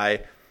the fly.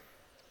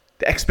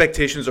 The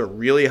expectations are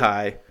really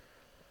high.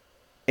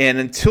 And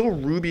until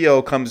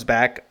Rubio comes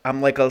back,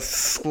 I'm like a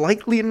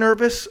slightly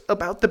nervous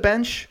about the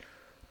bench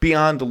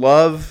beyond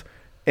Love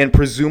and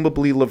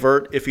presumably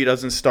LeVert if he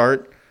doesn't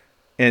start,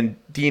 and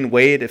Dean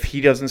Wade if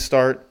he doesn't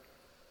start.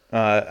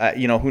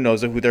 Who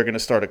knows who they're going to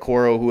start,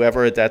 Okoro,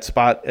 whoever at that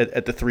spot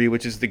at the 3,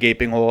 which is the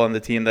gaping hole on the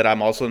team that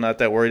I'm also not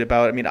that worried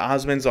about. I mean,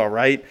 Osman's all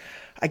right.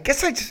 I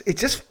guess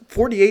it's just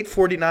 48,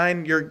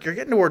 49. You're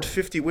getting towards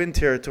 50 win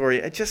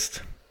territory.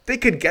 They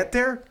could get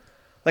there.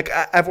 Like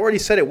I've already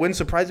said, it wouldn't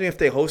surprise me if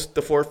they host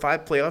the 4 or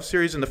 5 playoff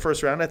series in the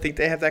first round. I think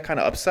they have that kind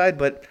of upside,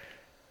 but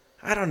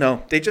I don't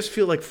know. They just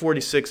feel like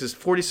 46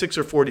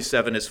 or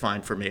 47 is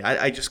fine for me.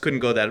 I just couldn't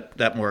go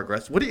that more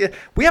aggressive.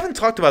 We haven't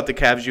talked about the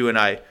Cavs, you and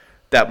I,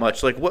 that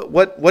much. Like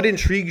what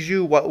intrigues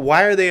you?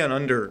 Why are they an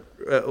under?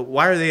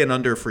 Why are they an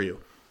under for you?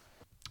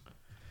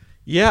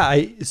 Yeah,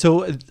 I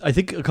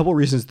think a couple of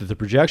reasons that the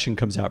projection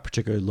comes out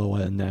particularly low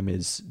on them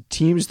is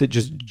teams that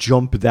just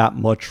jump that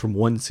much from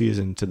one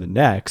season to the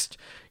next.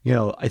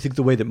 I think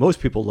the way that most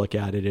people look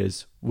at it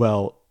is,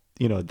 well,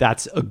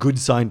 that's a good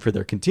sign for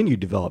their continued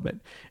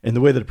development. And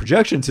the way that a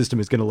projection system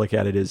is going to look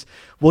at it is,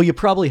 well, you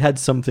probably had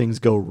some things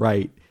go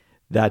right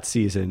that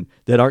season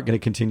that aren't going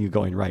to continue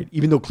going right,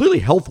 even though clearly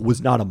health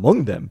was not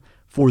among them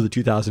for the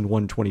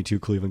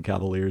 2001-22 Cleveland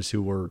Cavaliers,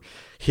 who were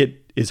hit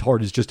as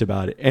hard as just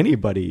about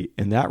anybody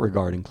in that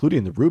regard,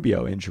 including the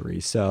Rubio injury.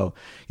 So,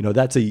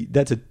 that's a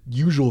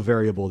usual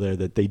variable there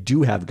that they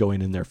do have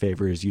going in their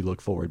favor as you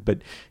look forward.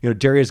 But,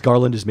 Darius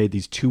Garland has made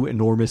these 2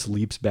 enormous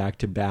leaps back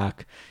to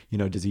back.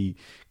 Does he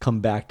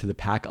come back to the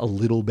pack a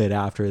little bit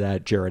after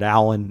that? Jared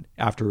Allen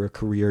after a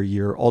career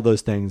year, all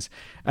those things.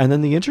 And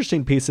then the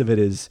interesting piece of it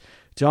is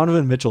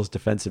Donovan Mitchell's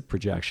defensive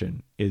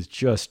projection is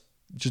just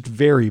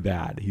very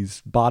bad.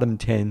 He's bottom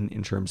 10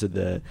 in terms of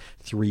the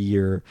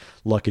 3-year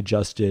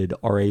luck-adjusted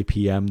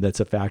RAPM. That's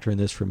a factor in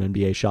this from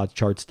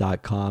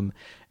NBAShotCharts.com.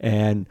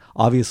 And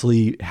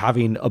obviously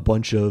having a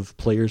bunch of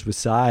players with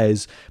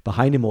size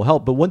behind him will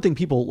help. But one thing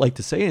people like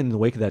to say in the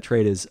wake of that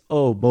trade is,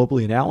 oh,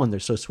 Mobley and Allen, they're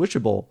so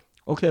switchable.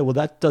 okay, well,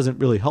 that doesn't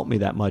really help me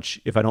that much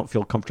if I don't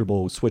feel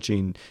comfortable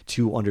switching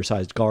two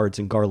undersized guards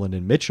and Garland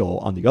and Mitchell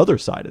on the other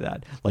side of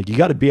that. Like, you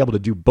got to be able to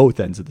do both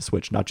ends of the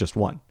switch, not just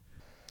one.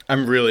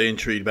 I'm really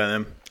intrigued by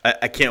them.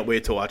 I can't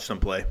wait to watch them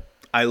play.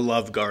 I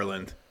love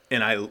Garland,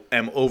 and I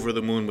am over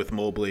the moon with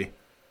Mobley.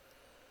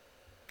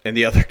 And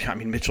the other, I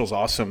mean, Mitchell's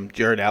awesome.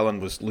 Jared Allen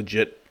was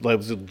legit. It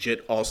was a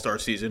legit all-star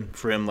season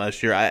for him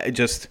last year. I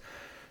just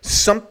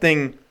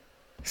something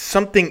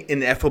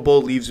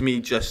ineffable leaves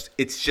me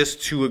it's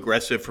just too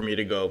aggressive for me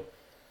to go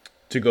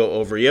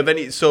over. You have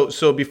any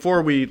so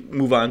before we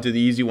move on to the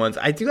easy ones,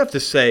 I do have to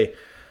say,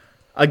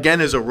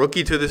 again, as a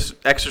rookie to this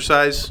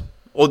exercise,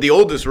 the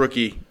oldest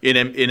rookie in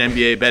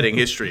NBA betting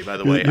history, by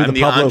the way. You're I'm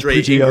the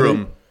Andre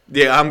Ingram.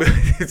 Yeah,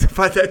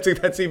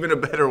 that's even a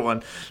better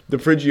one. The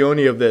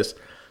Prigioni of this.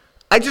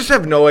 I just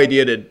have no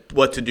idea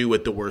what to do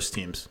with the worst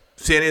teams.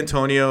 San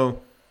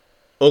Antonio,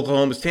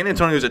 Oklahoma. San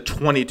Antonio's at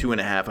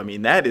 22.5. I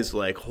mean, that is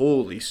like,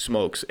 holy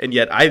smokes. And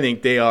yet I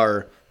think they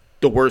are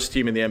the worst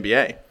team in the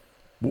NBA.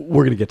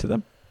 We're going to get to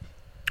them.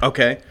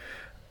 Okay.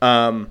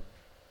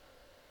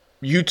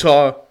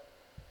 Utah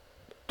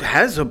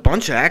has a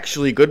bunch of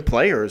actually good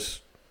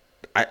players.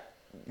 I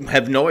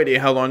have no idea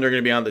how long they're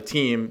going to be on the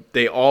team.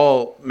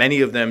 Many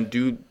of them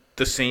do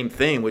the same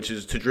thing, which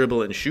is to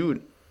dribble and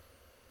shoot.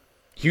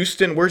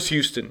 Houston, where's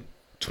Houston?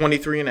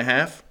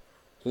 23.5.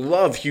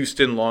 Love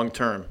Houston long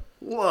term.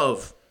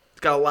 Love.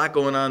 It's got a lot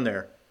going on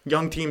there.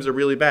 Young teams are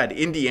really bad.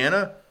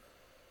 Indiana,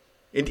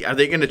 are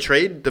they going to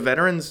trade the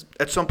veterans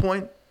at some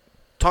point?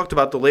 Talked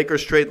about the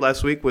Lakers trade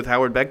last week with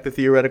Howard Beck, the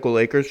theoretical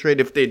Lakers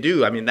trade. If they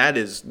do, I mean, that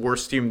is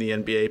worst team in the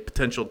NBA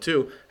potential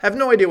too. Have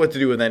no idea what to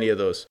do with any of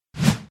those.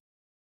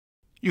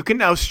 You can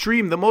now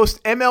stream the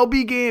most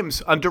MLB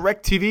games on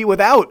DirecTV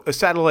without a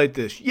satellite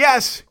dish.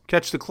 Yes!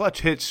 Catch the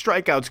clutch hits,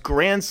 strikeouts,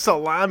 grand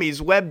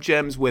salamis, web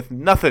gems with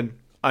nothing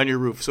on your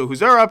roof. So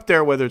who's up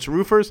there, whether it's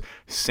roofers,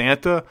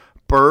 Santa,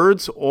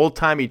 birds,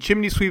 old-timey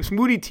chimney sweeps,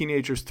 moody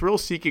teenagers,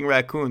 thrill-seeking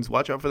raccoons,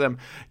 watch out for them.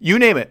 You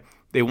name it,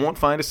 they won't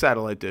find a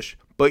satellite dish.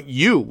 But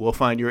you will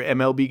find your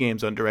MLB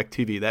games on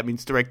DirecTV. That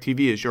means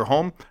DirecTV is your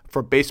home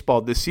for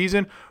baseball this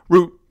season.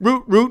 Root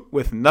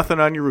with nothing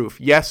on your roof.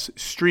 Yes,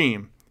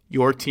 stream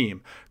your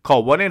team.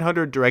 Call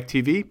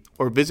 1-800-DIRECTV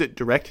or visit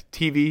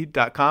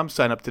directtv.com.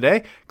 Sign up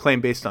today.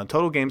 Claim based on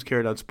total games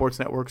carried on sports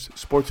networks.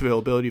 Sports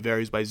availability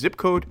varies by zip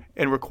code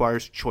and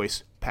requires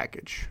choice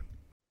package.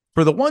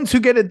 For the ones who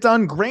get it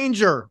done,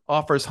 Grainger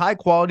offers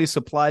high-quality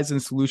supplies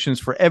and solutions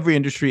for every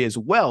industry, as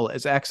well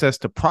as access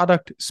to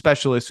product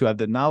specialists who have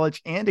the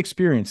knowledge and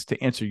experience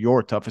to answer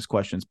your toughest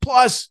questions.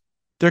 Plus,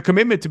 their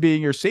commitment to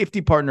being your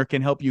safety partner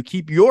can help you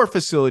keep your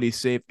facility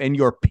safe and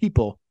your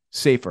people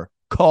safer.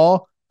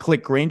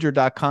 Click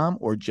Grainger.com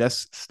or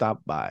just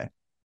stop by.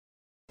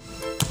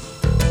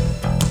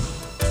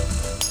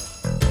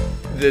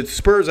 The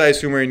Spurs, I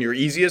assume, are in your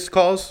easiest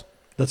calls?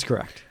 That's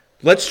correct.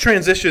 Let's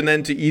transition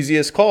then to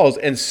easiest calls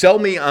and sell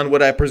me on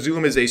what I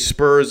presume is a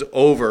Spurs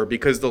over,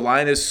 because the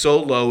line is so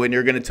low and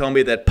you're going to tell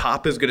me that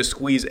Pop is going to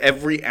squeeze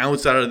every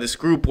ounce out of this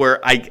group, where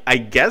I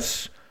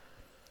guess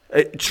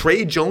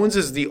Trey Jones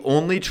is the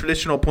only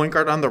traditional point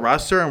guard on the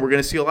roster, and we're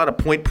going to see a lot of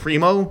point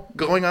primo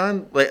going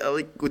on.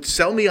 Like,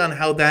 sell me on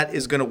how that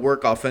is going to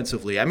work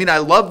offensively. I mean, I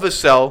love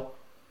Vassell.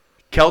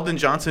 Keldon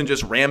Johnson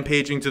just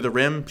rampaging to the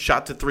rim,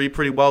 shot to three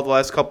pretty well the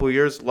last couple of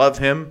years. Love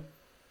him.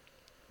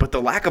 But the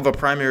lack of a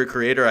primary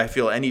creator, I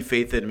feel any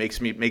faith in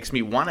makes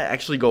me want to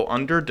actually go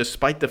under,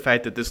 despite the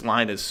fact that this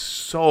line is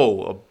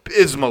so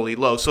abysmally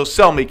low. So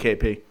sell me,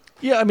 KP.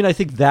 Yeah, I mean, I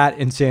think that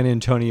and San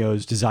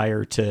Antonio's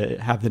desire to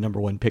have the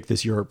number one pick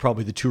this year are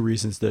probably the two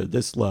reasons they're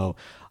this low.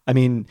 I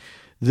mean,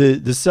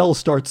 the sell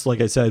starts, like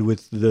I said,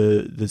 with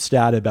the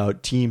stat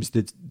about teams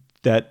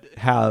that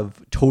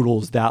have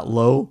totals that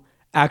low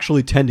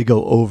actually tend to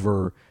go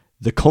over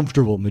the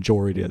comfortable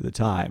majority of the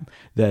time.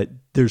 That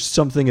there's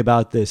something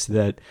about this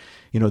that,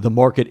 you know, the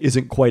market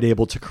isn't quite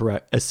able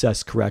to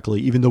assess correctly.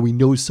 Even though we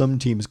know some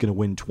team is going to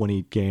win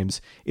 20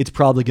 games, it's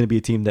probably going to be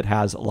a team that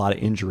has a lot of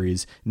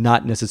injuries,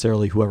 not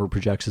necessarily whoever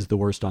projects as the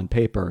worst on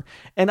paper.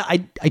 And I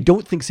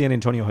don't think San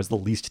Antonio has the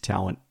least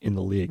talent in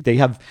the league. They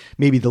have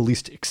maybe the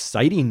least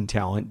exciting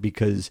talent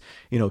because,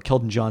 you know,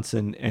 Keldon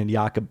Johnson and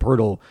Jakob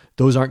Poeltl,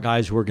 those aren't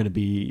guys who are going to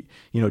be,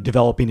 you know,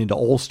 developing into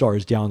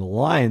all-stars down the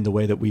line the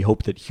way that we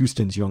hope that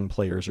Houston's young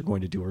players are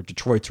going to do, or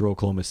Detroit's or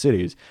Oklahoma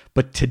City's.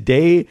 But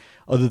today,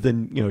 other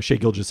than, you know, Shai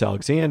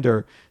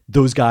Gilgeous-Alexander,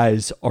 those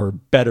guys are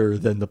better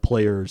than the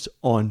players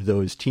on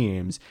those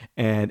teams.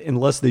 And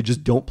unless they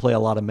just don't play a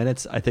lot of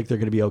minutes, I think they're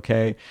going to be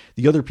okay.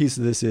 The other piece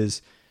of this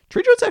is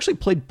Trey Jones actually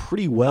played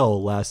pretty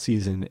well last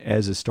season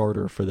as a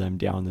starter for them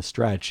down the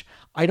stretch.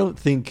 I don't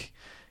think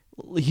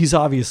he's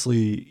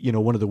obviously, you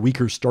know, one of the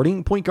weaker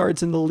starting point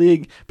guards in the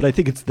league, but I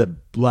think it's the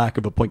lack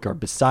of a point guard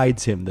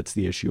besides him that's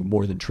the issue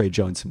more than Trey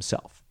Jones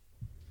himself.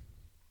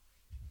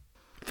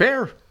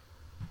 Fair.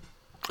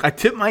 I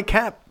tip my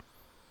cap.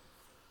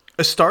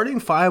 A starting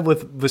five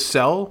with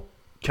Vassell,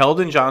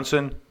 Keldon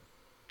Johnson,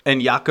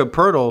 and Jakob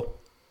Poeltl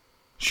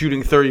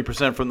shooting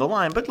 30% from the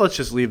line, but let's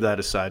just leave that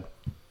aside.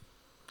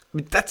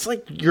 That's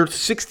like you're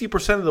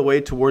 60% of the way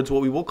towards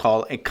what we will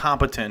call a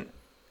competent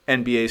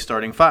NBA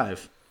starting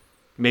five.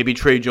 Maybe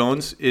Trey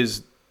Jones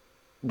is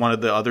one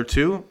of the other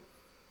two.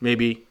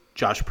 Maybe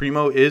Josh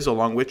Primo is,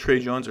 along with Trey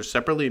Jones, or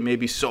separately.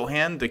 Maybe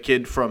Sohan, the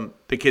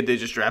kid they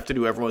just drafted,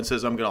 who everyone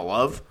says I'm gonna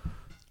love.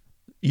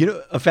 You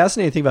know, a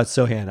fascinating thing about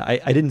Sohan,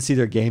 I didn't see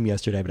their game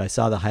yesterday, but I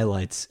saw the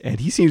highlights,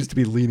 and he seems to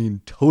be leaning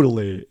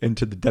totally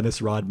into the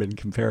Dennis Rodman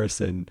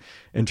comparison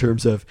in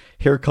terms of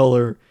hair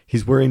color.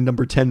 He's wearing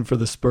number 10 for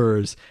the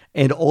Spurs,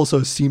 and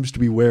also seems to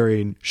be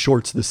wearing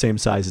shorts the same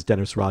size as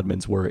Dennis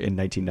Rodman's were in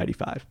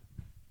 1995.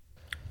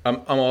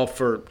 I'm all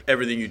for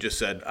everything you just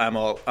said. I'm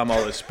all.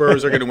 The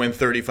Spurs are going to win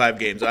 35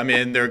 games. I'm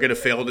in. They're going to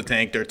fail to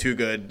tank. They're too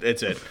good.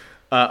 That's it.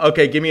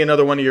 Okay, give me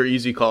another one of your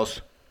easy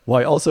calls. Well,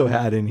 I also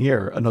had in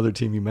here another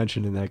team you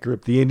mentioned in that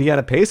group, the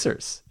Indiana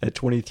Pacers at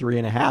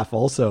 23.5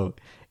 also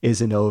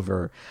isn't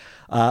over.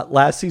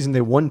 Last season, they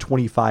won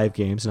 25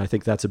 games, and I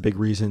think that's a big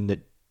reason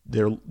that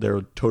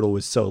their total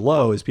was so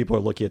low is people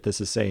are looking at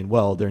this as saying,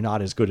 well, they're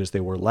not as good as they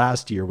were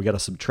last year. We got to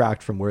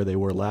subtract from where they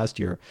were last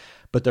year.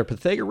 But their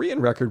Pythagorean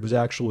record was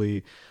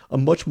actually a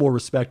much more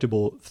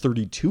respectable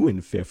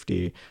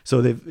 32-50.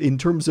 So they've, in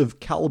terms of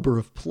caliber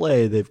of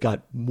play, they've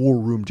got more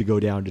room to go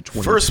down to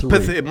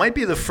 23. It might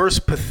be the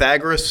first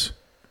Pythagoras.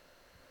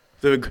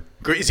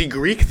 Is he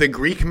Greek? The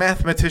Greek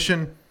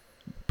mathematician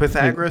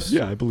Pythagoras?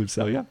 Yeah, I believe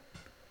so, yeah.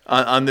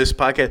 On this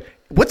podcast.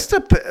 What's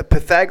the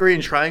Pythagorean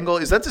triangle?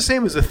 Is that the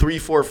same as the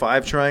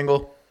 3-4-5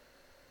 triangle?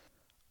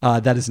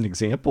 That is an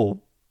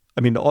example.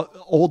 I mean,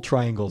 all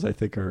triangles, I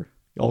think, are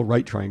all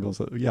right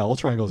triangles. Yeah, all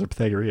triangles are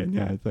Pythagorean.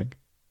 Yeah, I think.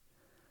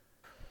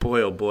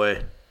 Boy, oh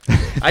boy.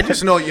 I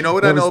just know, you know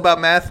what I know about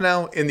math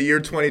now? In the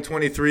year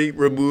 2023,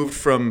 removed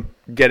from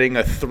getting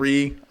a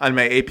 3 on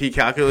my AP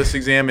calculus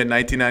exam in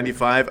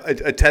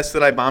 1995, a test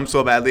that I bombed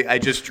so badly, I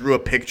just drew a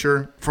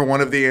picture for one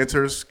of the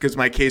answers because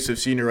my case of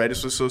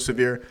senioritis was so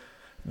severe.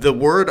 The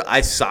word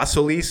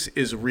isosceles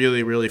is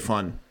really, really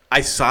fun.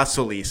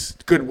 Isosceles.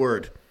 Good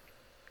word.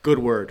 Good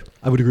word.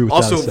 I would agree with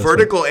also, that. Also,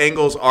 vertical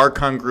angles are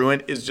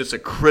congruent is just a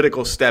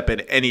critical step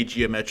in any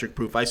geometric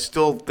proof. I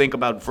still think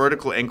about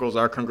vertical angles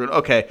are congruent.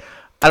 Okay.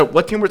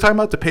 What team we're talking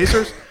about? The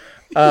Pacers?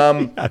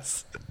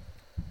 Yes.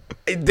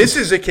 This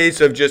is a case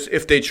of just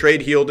if they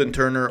trade Hield and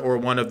Turner or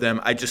one of them,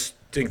 I just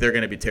think they're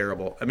going to be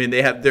terrible. I mean,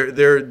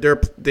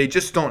 they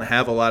just don't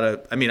have a lot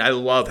of. I mean, I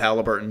love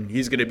Halliburton.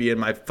 He's going to be in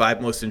my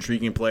 5 most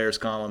intriguing players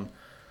column.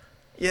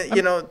 Yeah,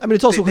 you know. I mean,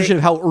 it's also a question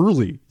of how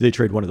early they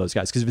trade one of those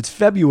guys. Because if it's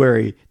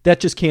February, that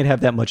just can't have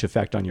that much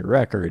effect on your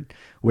record.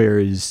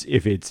 Whereas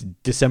if it's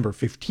December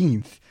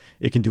 15th,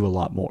 it can do a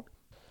lot more.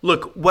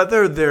 Look,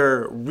 whether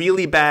they're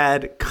really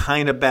bad,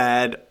 kind of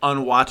bad,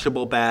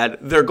 unwatchable bad,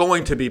 they're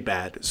going to be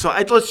bad. So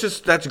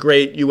that's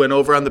great. You went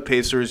over on the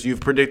Pacers.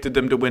 You've predicted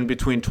them to win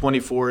between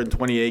 24 and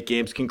 28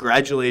 games.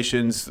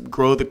 Congratulations.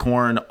 Grow the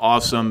corn.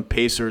 Awesome.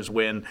 Pacers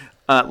win.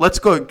 Let's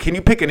go. Can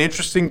you pick an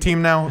interesting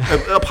team now?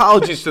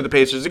 Apologies to the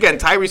Pacers. Again,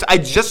 Tyrese. I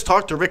just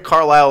talked to Rick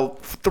Carlisle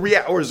 3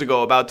 hours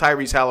ago about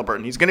Tyrese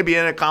Halliburton. He's going to be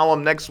in a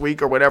column next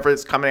week or whatever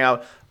it's coming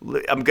out.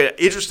 I'm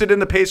interested in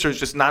the Pacers,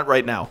 just not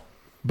right now.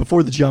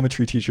 Before the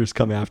geometry teachers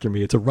come after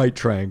me, it's a right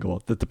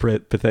triangle that the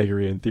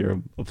Pythagorean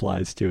theorem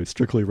applies to. It's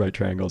strictly right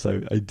triangles.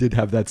 I did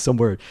have that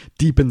somewhere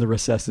deep in the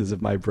recesses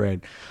of my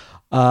brain.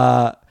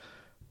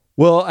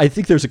 Well, I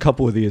think there's a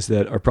couple of these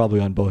that are probably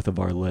on both of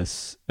our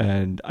lists.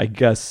 And I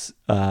guess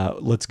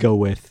let's go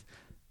with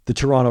the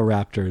Toronto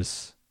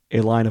Raptors, a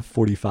line of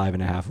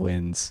 45.5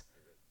 wins.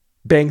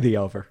 Bang the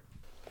over.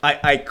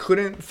 I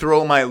couldn't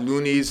throw my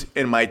loonies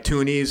and my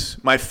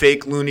toonies, my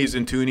fake loonies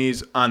and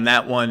toonies on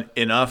that one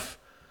enough.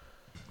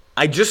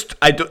 I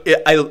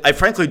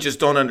frankly just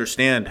don't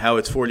understand how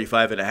it's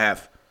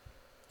 45.5.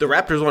 The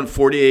Raptors won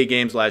 48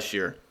 games last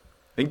year.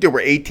 I think they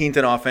were 18th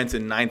in offense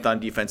and 9th on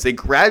defense. They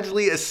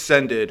gradually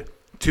ascended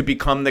to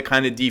become the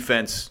kind of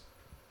defense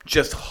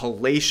just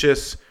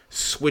hellacious,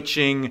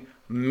 switching,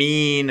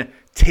 mean,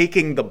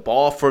 taking the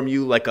ball from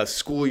you like a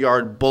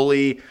schoolyard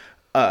bully,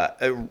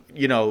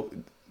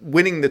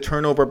 winning the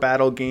turnover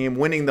battle game,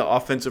 winning the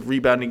offensive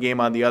rebounding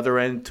game on the other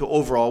end to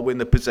overall win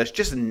the possession.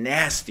 Just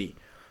nasty.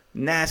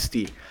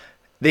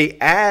 They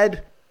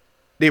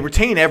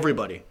retain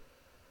everybody,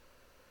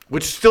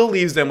 which still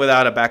leaves them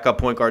without a backup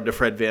point guard to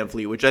Fred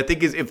VanVleet, which I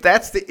think is, if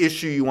that's the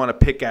issue you want to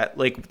pick at,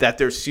 like that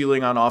their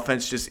ceiling on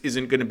offense just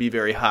isn't going to be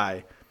very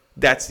high.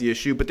 That's the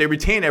issue, but they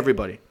retain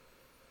everybody.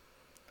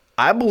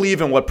 I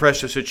believe in what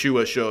Precious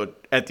Achiuwa showed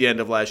at the end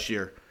of last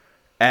year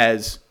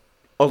as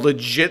a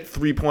legit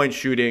three-point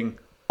shooting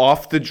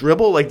off the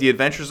dribble, like the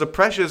adventures of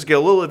Precious get a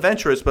little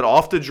adventurous, but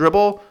off the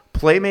dribble,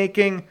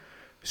 playmaking,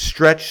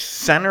 stretch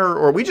center,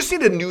 or we just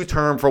need a new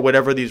term for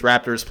whatever these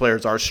Raptors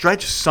players are.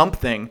 Stretch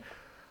something.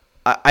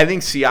 I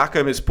think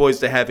Siakam is poised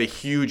to have a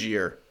huge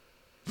year.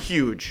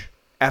 Huge.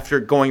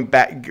 After going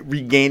back,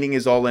 regaining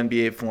his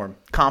all-NBA form.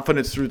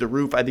 Confidence through the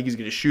roof. I think he's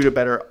going to shoot it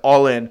better.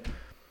 All in.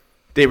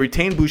 They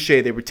retain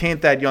Boucher. They retain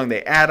Thad Young.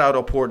 They add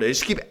Otto Porter. They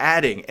just keep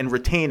adding and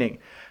retaining.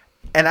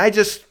 And I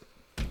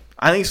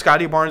think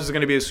Scotty Barnes is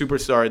going to be a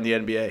superstar in the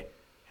NBA.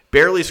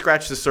 barely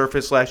scratched the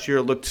surface last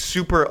year. Looked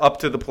super up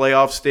to the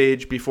playoff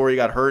stage before he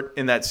got hurt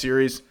in that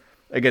series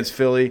against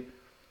Philly.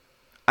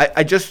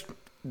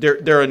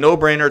 They're a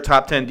no-brainer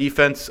top 10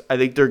 defense. I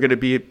think they're going to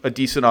be a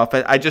decent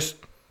offense.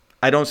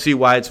 I don't see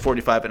why it's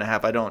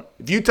 45.5. I don't.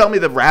 If you tell me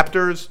the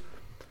Raptors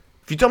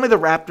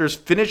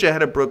finish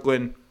ahead of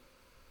Brooklyn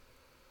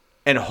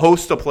and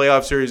host a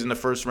playoff series in the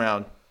first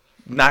round,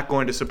 not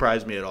going to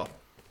surprise me at all.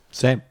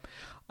 Same.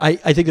 I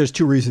think there's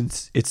two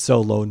reasons it's so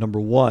low. Number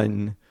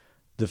one,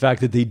 the fact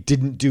that they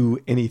didn't do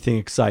anything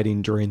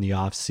exciting during the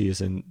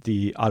offseason,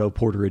 the Otto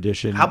Porter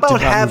edition. How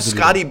about have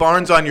Scotty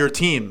Barnes on your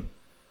team?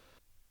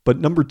 But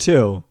number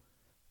two,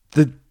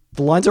 the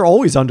lines are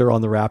always under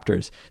on the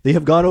Raptors. They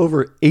have gone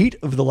over 8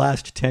 of the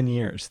last 10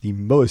 years, the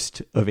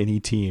most of any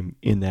team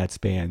in that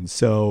span.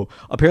 So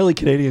apparently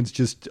Canadians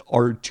just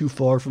are too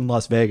far from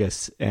Las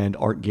Vegas and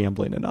aren't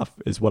gambling enough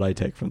is what I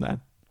take from that.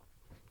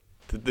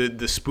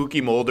 The Spooky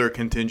Mulder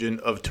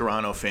contingent of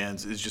Toronto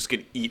fans is just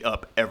going to eat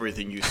up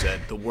everything you said.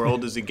 The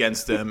world is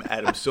against them.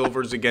 Adam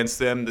Silver's against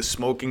them. The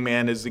Smoking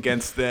Man is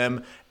against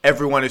them.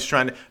 Everyone is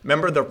trying to –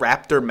 remember the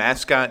Raptor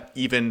mascot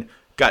even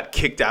got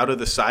kicked out of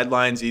the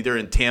sidelines either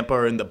in Tampa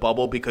or in the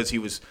bubble because he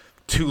was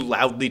too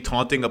loudly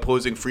taunting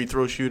opposing free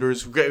throw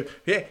shooters?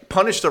 Yeah,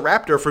 punish the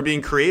Raptor for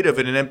being creative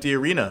in an empty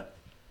arena.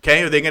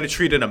 Okay, are they going to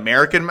treat an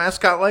American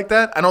mascot like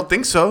that? I don't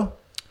think so.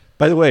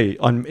 By the way,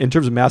 in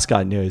terms of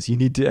mascot news, I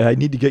need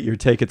to get your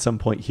take at some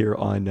point here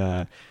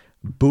on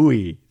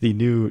Bowie, the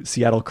new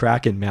Seattle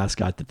Kraken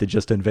mascot that they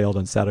just unveiled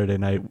on Saturday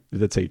night.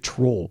 That's a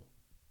troll.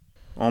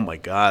 Oh my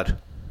God!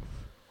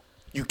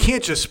 You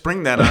can't just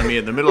spring that on me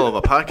in the middle of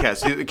a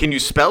podcast. Can you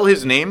spell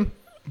his name?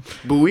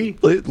 Bowie,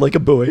 like a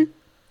buoy,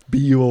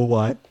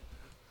 Buoy.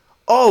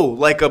 Oh,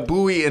 like a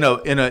buoy in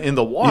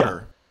the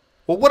water. Yeah.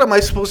 Well, what am I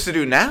supposed to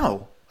do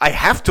now? I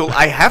have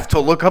to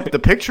look up the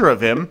picture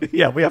of him.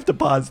 Yeah, we have to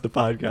pause the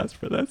podcast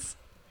for this.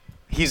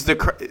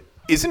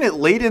 Isn't it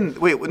late in?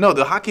 Wait, no,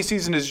 the hockey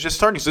season is just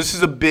starting. So this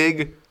is a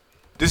big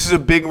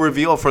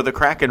reveal for the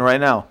Kraken right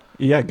now.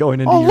 Yeah, going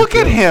into. Oh, look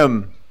at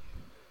him!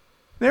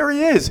 There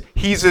he is.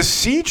 He's a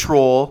sea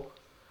troll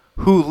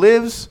who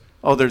lives.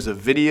 Oh, there's a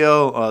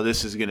video. Oh,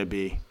 this is gonna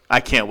be. I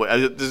can't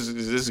wait. This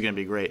is gonna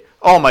be great.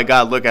 Oh my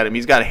God, look at him.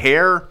 He's got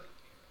hair.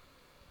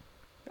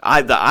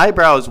 The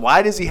eyebrows,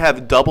 why does he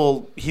have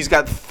double? He's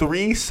got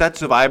 3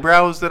 sets of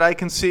eyebrows that I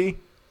can see.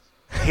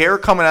 Hair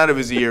coming out of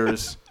his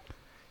ears.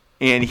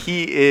 And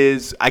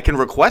I can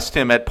request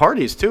him at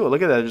parties too.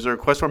 Look at that. There's a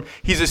request for him.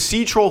 He's a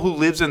sea troll who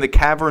lives in the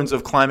caverns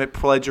of Climate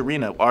Pledge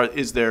Arena.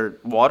 Is there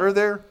water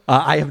there?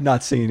 I have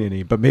not seen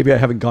any, but maybe I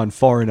haven't gone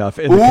far enough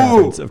in the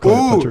caverns of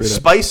Climate Pledge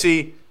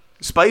Arena.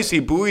 Spicy.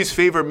 Bowie's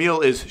favorite meal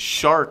is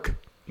shark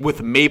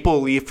with maple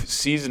leaf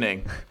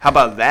seasoning. How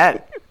about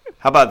that?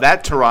 How about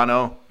that,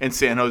 Toronto and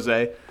San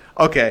Jose?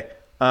 Okay,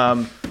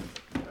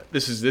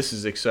 this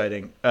is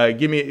exciting.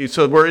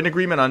 So we're in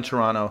agreement on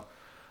Toronto.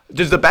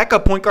 Does the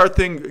backup point guard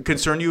thing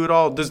concern you at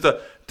all? Does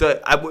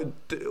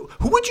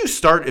who would you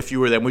start if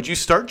you were them? Would you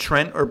start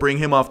Trent or bring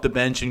him off the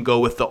bench and go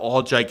with the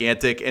all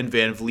gigantic and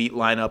Van Vliet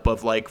lineup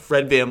of like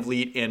Fred Van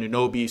Vliet,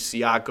 Anunoby,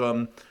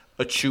 Siakam,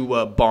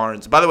 Achua,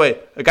 Barnes? By the way,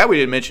 a guy we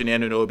didn't mention,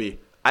 Anunoby.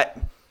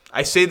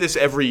 I say this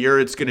every year.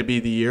 It's going to be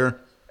the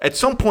year. At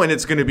some point,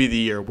 it's going to be the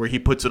year where he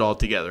puts it all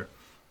together.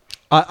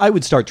 I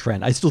would start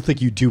Trent. I still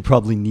think you do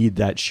probably need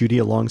that shooty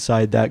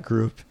alongside that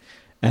group.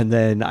 And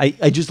then I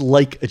just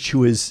like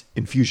Achua's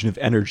infusion of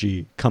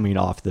energy coming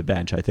off the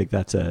bench. I think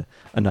that's a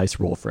nice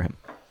role for him.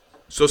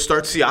 So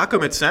start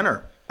Siakam at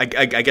center. I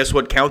guess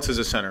what counts as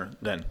a center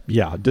then.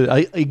 Yeah.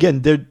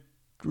 The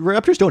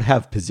Raptors don't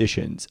have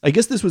positions. I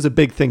guess this was a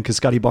big thing because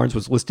Scotty Barnes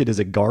was listed as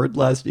a guard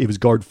he was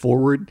guard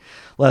forward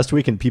last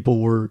week, and people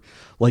were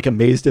like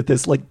amazed at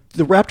this. Like,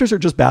 the Raptors are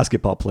just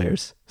basketball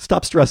players.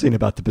 Stop stressing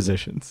about the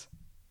positions.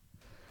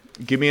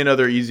 Give me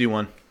another easy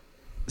one.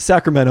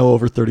 Sacramento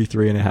over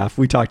 33.5.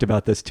 We talked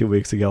about this 2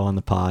 weeks ago on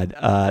the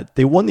pod.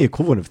 They won the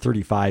equivalent of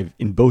 35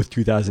 in both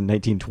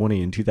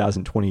 2019-20 and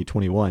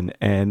 2020-21.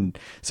 And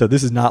so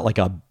this is not like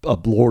a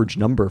large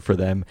number for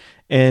them.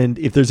 And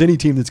if there's any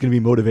team that's going to be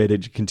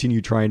motivated to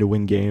continue trying to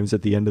win games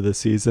at the end of the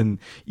season,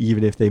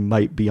 even if they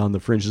might be on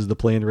the fringes of the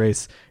play-in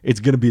race, it's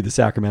going to be the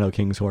Sacramento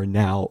Kings, who are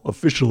now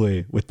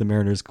officially, with the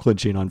Mariners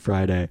clinching on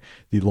Friday,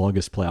 the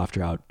longest playoff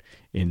drought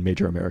in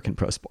major American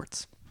pro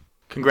sports.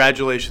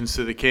 Congratulations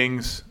to the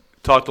Kings.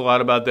 Talked a lot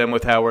about them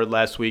with Howard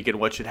last week and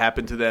what should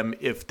happen to them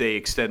if they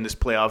extend this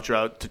playoff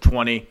drought to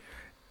 20,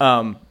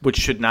 which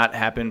should not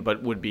happen,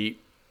 but would be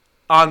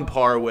on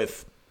par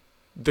with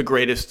the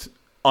greatest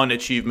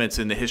unachievements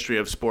in the history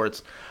of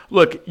sports.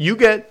 Look,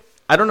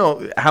 I don't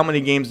know how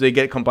many games they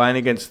get combined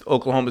against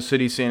Oklahoma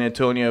City, San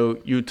Antonio,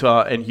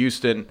 Utah, and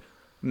Houston.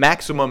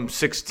 Maximum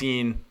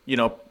 16.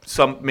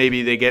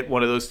 Maybe they get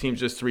one of those teams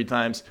just 3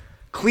 times.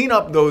 Clean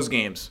up those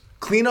games.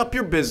 Clean up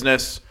your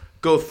business.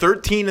 Go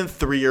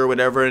 13-3 or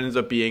whatever it ends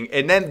up being,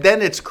 and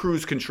then it's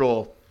cruise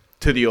control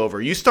to the over.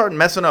 You start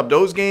messing up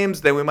those games,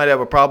 then we might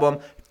have a problem.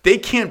 If they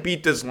can't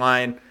beat this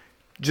line,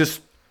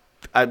 just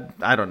I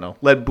don't know.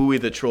 Let Bowie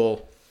the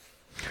troll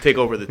take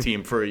over the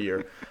team for a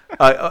year.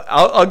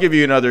 I'll give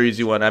you another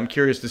easy one. I'm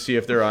curious to see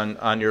if they're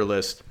on your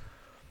list.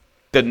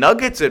 The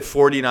Nuggets at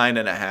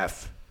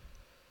 49.5.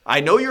 I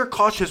know you're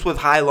cautious with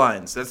high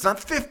lines. That's not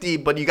 50,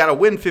 but you got to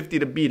win 50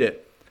 to beat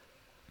it.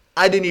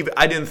 I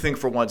didn't think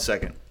for 1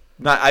 second.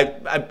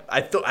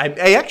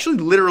 I actually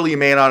literally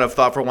may not have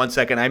thought for 1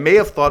 second. I may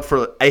have thought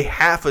for a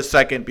half a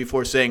second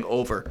before saying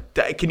over.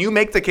 Can you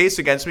make the case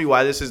against me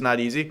why this is not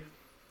easy?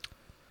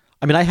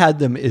 I mean, I had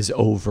them as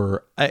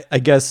over. I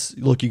guess,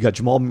 look, you got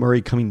Jamal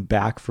Murray coming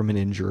back from an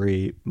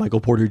injury.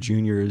 Michael Porter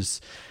Jr.'s,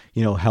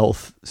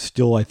 health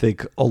still, I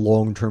think, a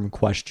long-term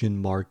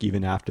question mark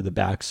even after the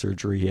back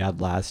surgery he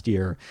had last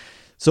year.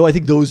 So I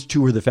think those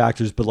two are the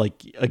factors. But,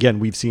 again,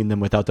 we've seen them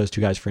without those two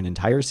guys for an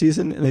entire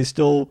season, and they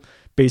still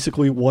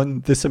basically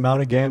won this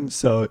amount of games.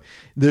 So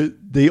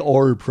they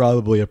are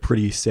probably a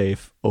pretty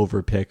safe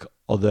over pick,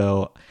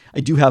 although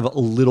I do have a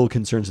little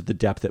concerns with the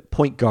depth at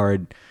point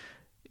guard.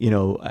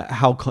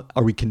 How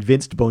are we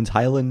convinced Bones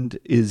Highland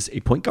is a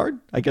point guard,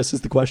 I guess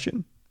is the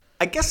question.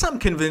 I guess I'm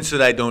convinced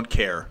that I don't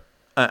care.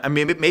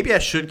 Maybe I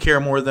should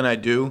care more than I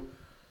do.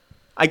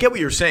 I get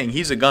what you're saying.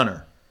 He's a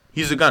gunner.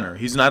 He's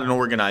not an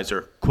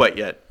organizer quite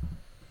yet.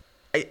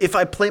 If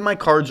I play my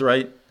cards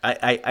right,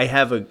 I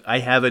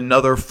have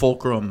another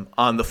fulcrum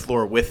on the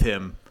floor with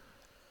him.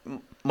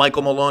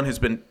 Michael Malone has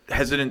been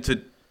hesitant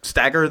to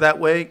stagger that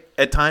way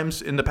at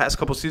times in the past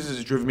couple seasons.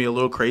 It's driven me a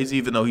little crazy,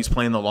 even though he's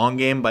playing the long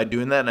game by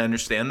doing that, and I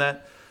understand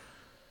that.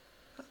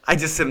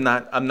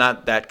 I'm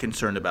not that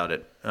concerned about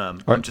it.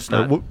 I'm just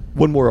not.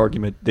 One more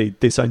argument.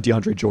 They signed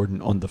DeAndre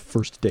Jordan on the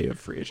first day of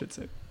free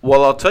agency.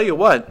 Well, I'll tell you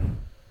what.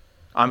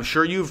 I'm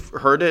sure you've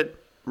heard it,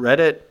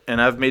 read it,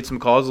 and I've made some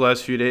calls the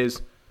last few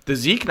days. The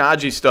Zeke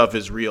Naji stuff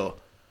is real.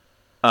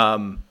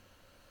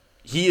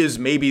 He is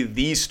maybe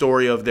the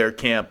story of their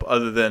camp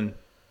other than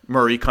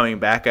Murray coming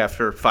back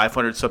after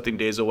 500-something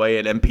days away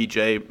and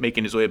MPJ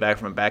making his way back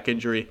from a back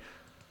injury.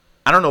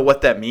 I don't know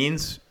what that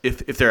means,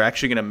 if they're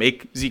actually going to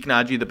make Zeke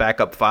Naji the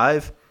backup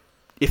 5,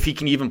 if he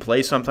can even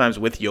play sometimes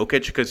with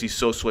Jokic because he's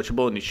so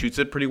switchable and he shoots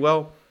it pretty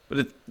well. But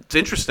it's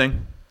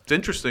interesting. It's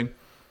interesting.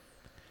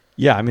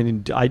 Yeah, I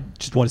mean, I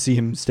just want to see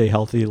him stay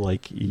healthy.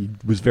 He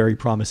was very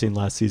promising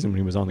last season when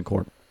he was on the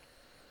court.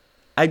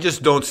 I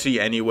just don't see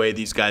any way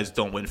these guys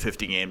don't win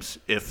 50 games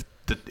if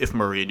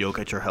Murray and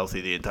Jokic are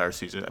healthy the entire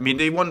season. I mean,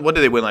 they won. What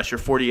did they win last year?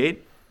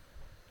 48?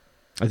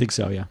 I think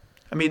so, yeah.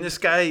 I mean, this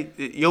guy,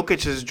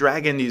 Jokic, is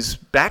dragging these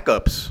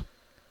backups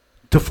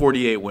to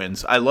 48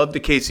 wins. I love the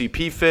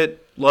KCP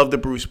fit. Love the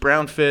Bruce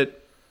Brown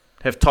fit.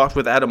 Have talked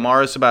with Adam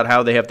Morris about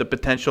how they have the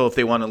potential, if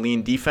they want to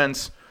lean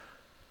defense,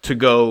 to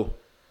go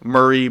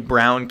Murray,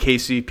 Brown,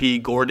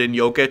 KCP, Gordon,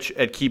 Jokic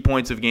at key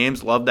points of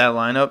games. Love that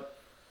lineup.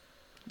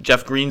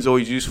 Jeff Green's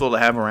always useful to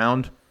have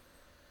around.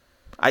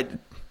 I'm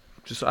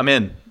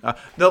in.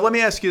 Now, let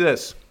me ask you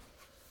this.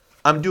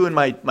 I'm doing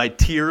my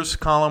tiers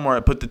column where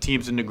I put the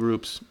teams into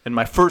groups, and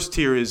my first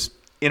tier is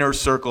inner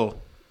circle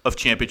of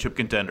championship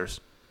contenders.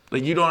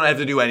 You don't have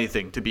to do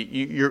anything to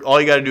be. All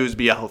you got to do is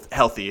be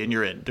healthy, and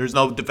you're in. There's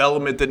no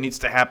development that needs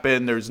to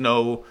happen. There's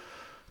no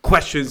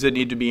questions that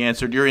need to be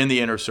answered. You're in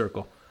the inner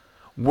circle.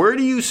 Where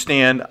do you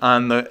stand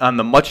on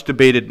the much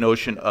debated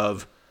notion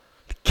of,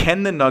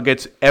 can the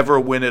Nuggets ever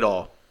win it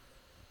all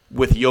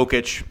with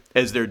Jokic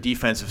as their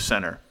defensive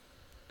center?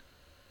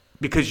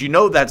 Because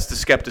that's the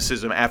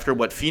skepticism after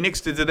what Phoenix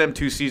did to them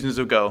 2 seasons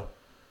ago.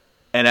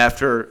 And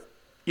after,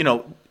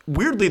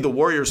 weirdly, the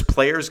Warriors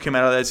players came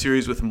out of that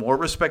series with more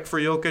respect for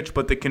Jokic,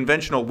 but the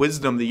conventional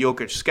wisdom, the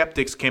Jokic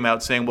skeptics came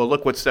out saying, well,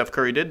 look what Steph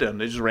Curry did to them.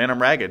 They just ran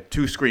him ragged.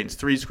 2 screens,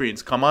 3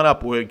 screens. Come on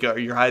up.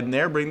 You're hiding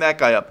there. Bring that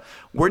guy up.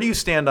 Where do you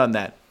stand on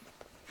that?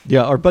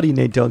 Yeah, our buddy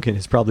Nate Duncan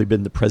has probably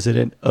been the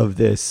president of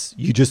this.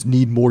 You just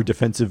need more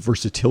defensive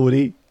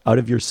versatility out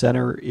of your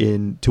center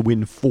to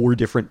win 4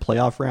 different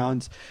playoff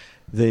rounds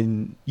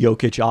than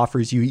Jokic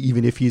offers you,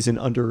 even if he's an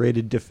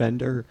underrated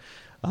defender,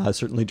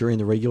 certainly during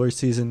the regular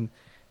season.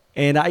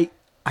 And I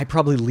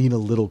probably lean a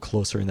little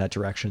closer in that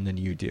direction than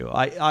you do.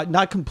 I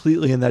not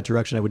completely in that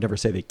direction. I would never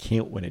say they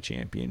can't win a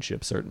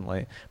championship,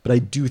 certainly. But I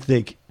do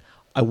think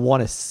I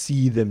want to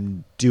see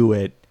them do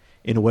it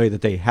in a way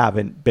that they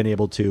haven't been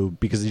able to,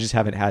 because they just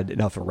haven't had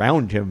enough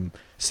around him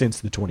since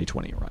the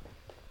 2020 run.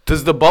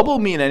 Does the bubble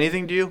mean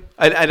anything to you?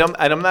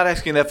 I'm not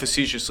asking that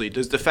facetiously.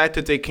 Does the fact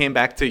that they came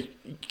back to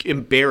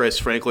embarrass,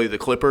 frankly, the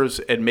Clippers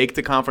and make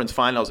the conference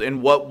finals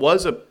in what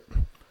was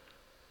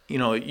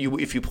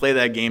if you play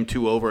that game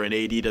 2 over and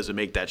AD doesn't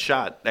make that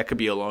shot, that could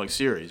be a long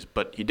series.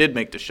 But he did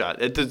make the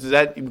shot.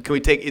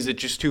 Is it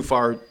just too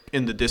far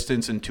in the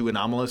distance and too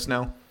anomalous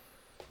now?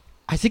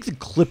 I think the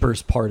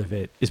Clippers part of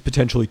it is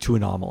potentially too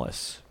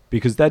anomalous,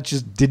 because that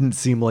just didn't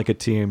seem like a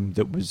team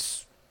that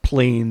was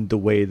playing the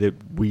way that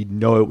we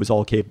know it was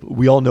all capable.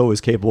 We all know it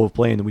was capable of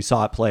playing, and we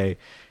saw it play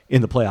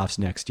in the playoffs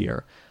next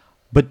year.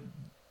 But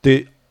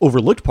the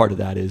overlooked part of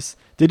that is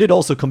they did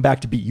also come back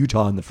to beat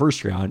Utah in the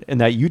first round,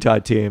 and that Utah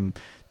team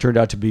turned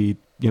out to be,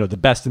 the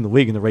best in the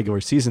league in the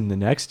regular season the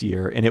next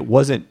year. And it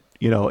wasn't,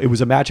 it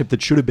was a matchup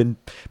that should have been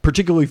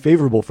particularly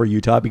favorable for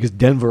Utah, because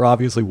Denver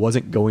obviously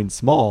wasn't going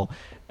small,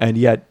 and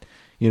yet,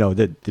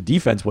 the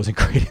defense wasn't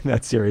great in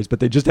that series, but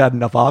they just had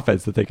enough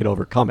offense that they could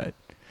overcome it.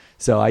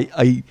 So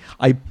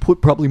I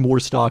put probably more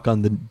stock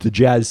on the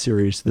Jazz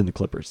series than the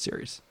Clippers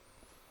series.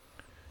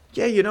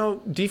 Yeah,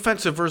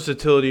 defensive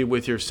versatility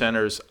with your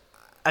centers.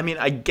 I mean,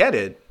 I get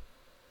it.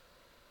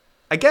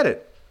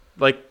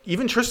 Like,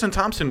 even Tristan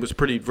Thompson was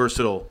pretty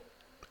versatile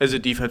as a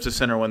defensive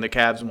center when the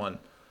Cavs won.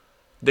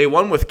 They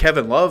won with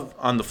Kevin Love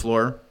on the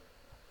floor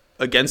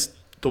against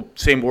the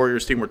same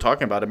Warriors team we're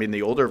talking about. I mean,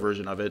 the older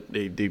version of it,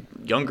 the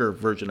younger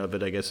version of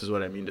it, I guess is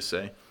what I mean to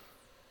say.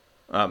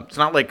 It's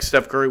not like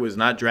Steph Curry was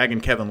not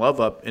dragging Kevin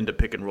Love up into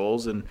pick and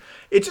rolls. And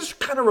it just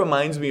kind of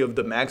reminds me of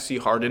the Maxey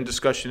Harden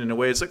discussion in a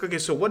way. It's like, okay,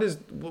 so what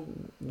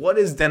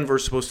is Denver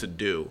supposed to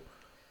do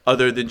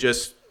other than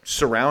just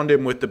surround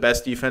him with the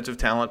best defensive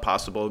talent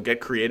possible,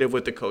 get creative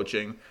with the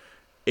coaching,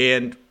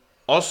 and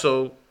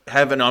also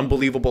have an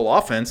unbelievable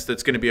offense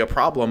that's going to be a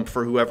problem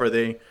for whoever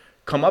they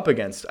come up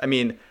against? I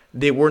mean,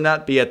 they will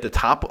not be at the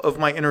top of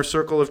my inner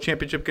circle of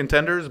championship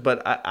contenders,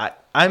 but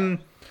I'm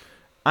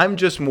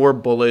just more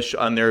bullish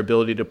on their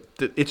ability to.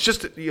 It's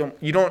just you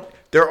don't.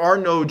 There are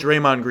no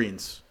Draymond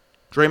Greens.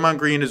 Draymond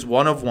Green is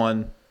one of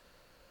one.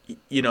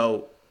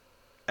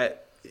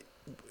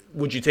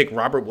 Would you take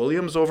Robert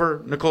Williams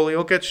over Nikola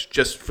Jokic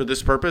just for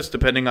this purpose,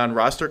 depending on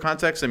roster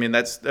context? I mean,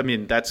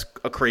 that's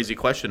a crazy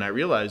question, I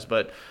realize,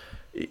 but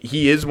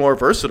he is more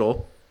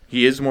versatile.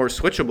 He is more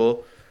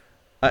switchable.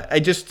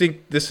 I just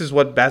think this is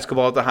what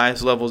basketball at the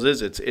highest levels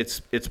is.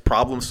 It's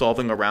problem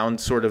solving around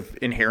sort of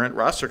inherent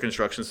roster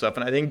construction stuff,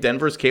 and I think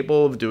Denver's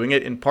capable of doing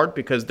it in part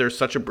because they're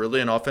such a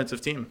brilliant offensive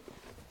team.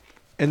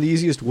 And the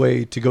easiest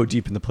way to go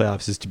deep in the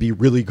playoffs is to be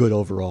really good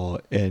overall,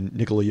 and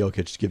Nikola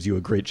Jokic gives you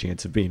a great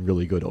chance of being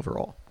really good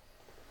overall.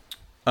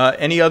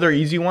 Any other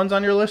easy ones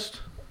on your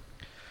list?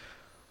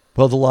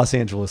 Well, the Los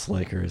Angeles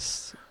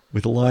Lakers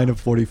with a line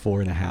of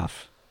 44.5.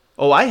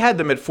 Oh, I had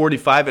them at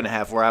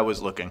 45.5 where I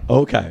was looking.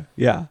 Okay,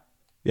 yeah.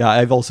 Yeah,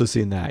 I've also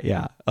seen that,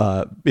 yeah.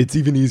 It's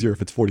even easier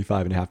if it's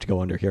 45.5 to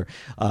go under here.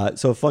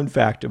 So a fun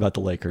fact about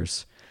the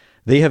Lakers.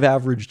 They have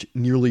averaged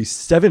nearly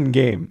 7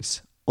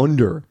 games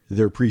under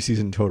their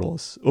preseason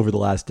totals over the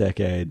last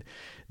decade.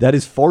 That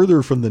is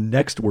farther from the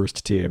next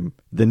worst team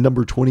than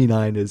number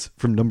 29 is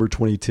from number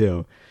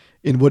 22.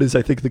 In what is,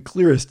 I think, the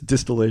clearest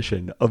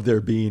distillation of there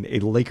being a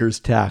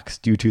Lakers tax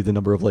due to the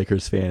number of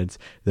Lakers fans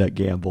that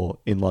gamble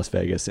in Las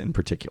Vegas in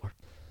particular.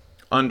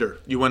 Under.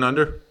 You went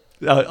under?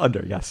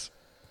 Under, yes.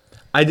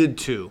 I did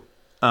too.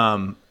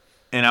 And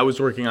I was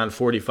working on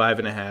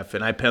 45.5,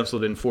 and I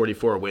penciled in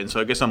 44 wins, so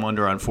I guess I'm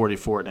under on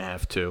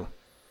 44.5 too.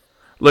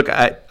 Look,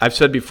 I've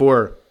said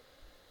before,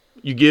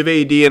 you give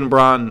AD and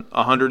Bron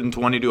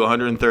 120 to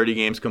 130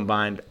 games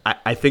combined,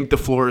 I think the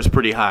floor is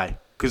pretty high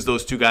because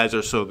those two guys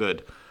are so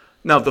good.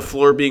 Now, the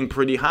floor being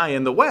pretty high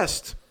in the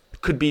West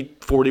could be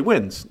 40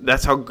 wins.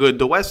 That's how good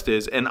the West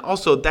is. And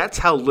also, that's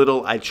how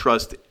little I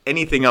trust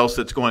anything else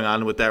that's going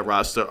on with that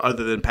roster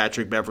other than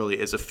Patrick Beverley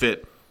as a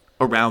fit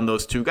around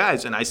those two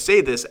guys. And I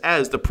say this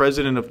as the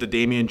president of the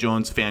Damian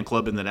Jones fan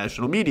club in the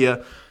national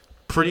media,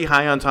 pretty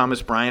high on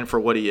Thomas Bryant for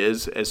what he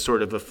is as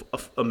sort of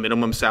a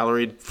minimum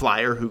salaried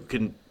flyer who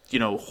can,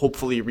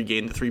 hopefully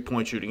regain the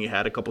three-point shooting he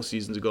had a couple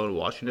seasons ago in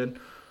Washington.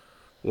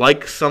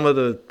 Like some of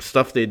the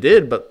stuff they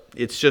did, but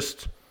it's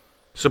just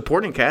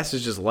supporting cast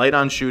is just light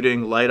on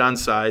shooting, light on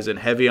size, and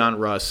heavy on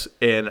Russ.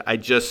 And I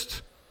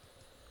just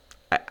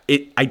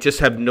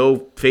have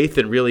no faith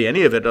in really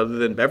any of it other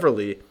than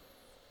Beverly.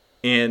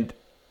 And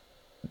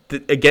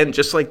again,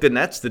 just like the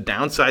Nets, the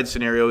downside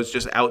scenarios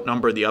just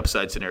outnumber the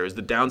upside scenarios.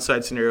 The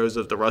downside scenarios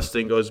of the Russ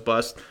thing goes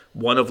bust.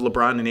 One of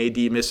LeBron and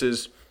AD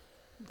misses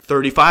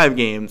 35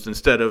 games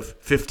instead of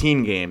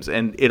 15 games,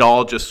 and it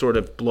all just sort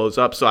of blows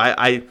up.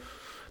 So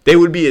they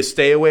would be a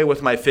stay away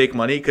with my fake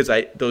money because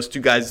those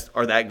two guys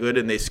are that good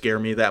and they scare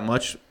me that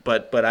much.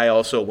 But I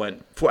also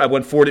went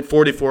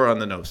 44 on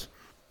the nose.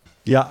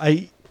 Yeah,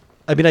 I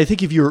mean, I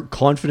think if you're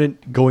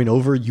confident going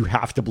over, you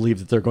have to believe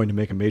that they're going to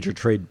make a major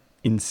trade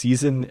in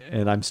season,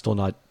 and I'm still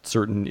not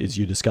certain, as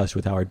you discussed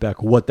with Howard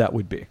Beck, what that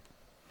would be.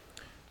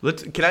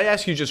 Can I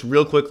ask you just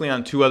real quickly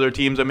on two other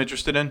teams I'm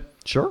interested in?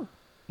 Sure.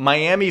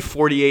 Miami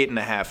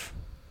 48.5.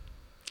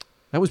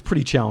 That was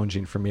pretty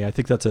challenging for me. I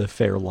think that's a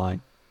fair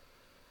line.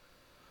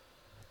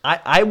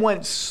 I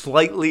went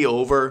slightly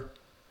over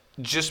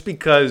just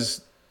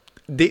because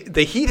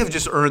the Heat have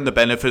just earned the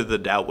benefit of the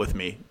doubt with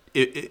me.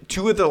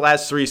 2 of the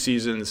last 3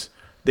 seasons,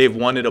 they've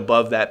won it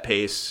above that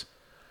pace.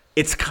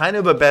 It's kind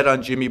of a bet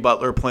on Jimmy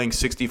Butler playing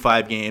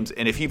 65 games,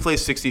 and if he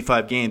plays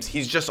 65 games,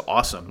 he's just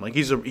awesome. Like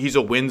he's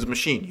a wins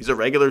machine. He's a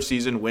regular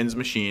season wins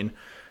machine,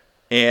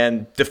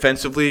 and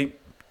defensively,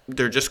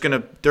 they're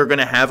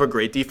gonna have a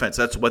great defense.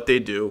 That's what they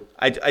do.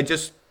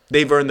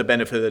 They've earned the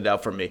benefit of the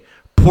doubt from me.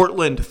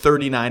 Portland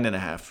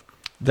 39.5.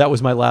 That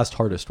was my last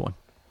hardest one.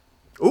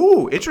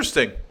 Ooh,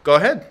 interesting. Go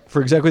ahead.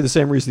 For exactly the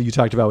same reason that you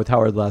talked about with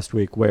Howard last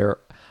week, where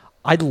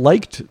I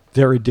liked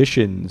their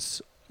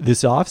additions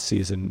this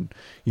offseason,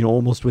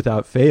 almost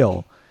without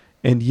fail.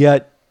 And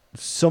yet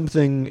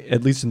something,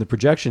 at least in the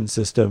projection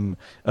system,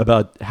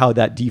 about how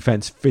that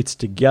defense fits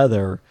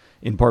together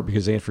in part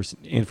because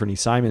Anthony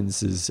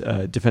Simons'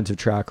 defensive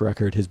track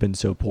record has been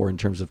so poor in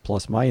terms of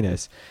plus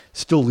minus,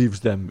 still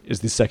leaves them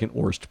as the second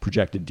worst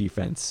projected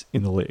defense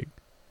in the league.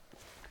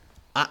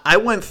 I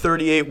went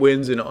 38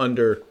 wins and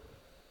under,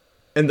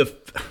 and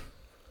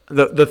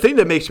the thing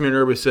that makes me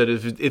nervous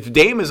is if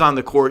Dame is on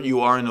the court, you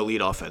are an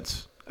elite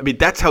offense. I mean,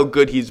 that's how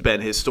good he's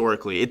been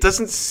historically. It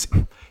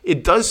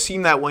does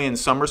seem that way in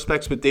some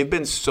respects, but they've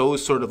been so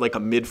sort of like a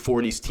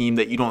mid-40s team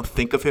that you don't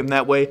think of him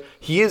that way.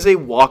 He is a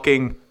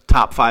walking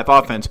top 5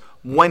 offense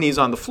when he's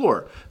on the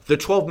floor. The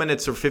 12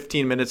 minutes or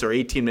 15 minutes or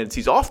 18 minutes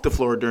he's off the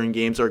floor during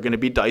games are going to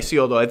be dicey,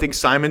 although I think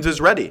Simons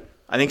is ready.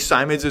 I think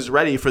Simons is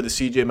ready for the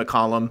C.J.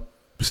 McCollum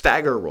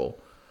stagger role.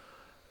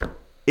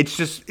 It's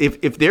just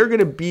if they're going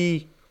to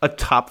be a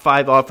top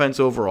 5 offense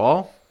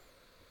overall,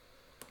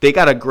 they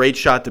got a great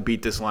shot to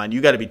beat this line. You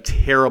got to be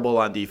terrible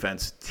on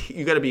defense.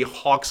 You got to be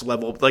Hawks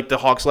level. Like the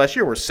Hawks last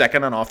year were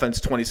second on offense,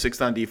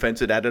 26th on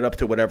defense. It added up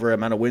to whatever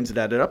amount of wins it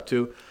added up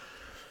to.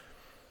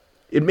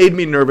 It made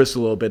me nervous a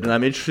little bit, and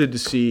I'm interested to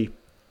see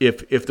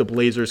if the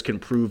Blazers can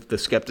prove the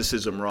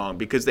skepticism wrong,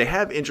 because they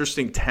have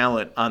interesting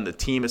talent on the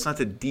team. It's not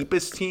the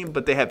deepest team,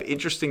 but they have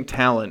interesting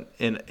talent,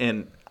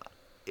 and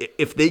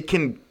if they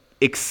can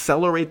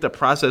accelerate the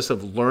process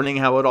of learning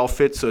how it all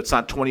fits so it's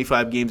not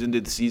 25 games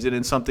into the season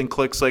and something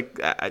clicks,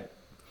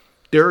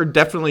 there are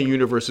definitely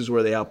universes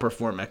where they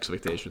outperform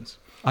expectations.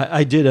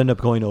 I did end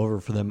up going over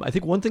for them. I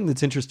think one thing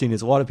that's interesting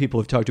is a lot of people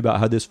have talked about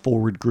how this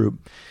forward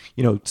group,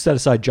 set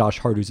aside Josh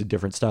Hart, who's a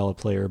different style of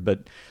player,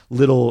 but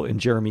Little and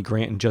Jeremy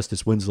Grant and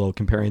Justice Winslow,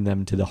 comparing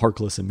them to the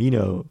Harkless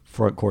Amino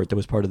front court that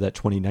was part of that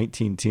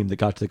 2019 team that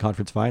got to the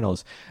conference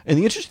finals. And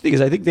the interesting thing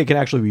is I think they can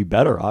actually be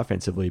better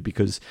offensively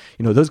because,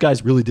 those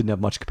guys really didn't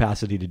have much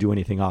capacity to do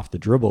anything off the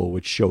dribble,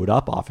 which showed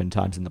up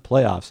oftentimes in the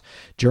playoffs.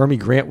 Jeremy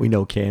Grant we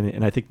know can,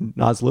 and I think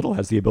Nas Little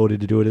has the ability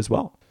to do it as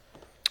well.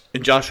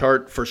 And Josh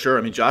Hart, for sure.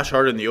 I mean, Josh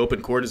Hart in the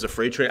open court is a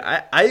freight train.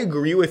 I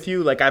agree with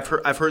you. Like, I've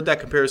heard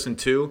that comparison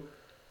too.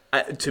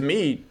 To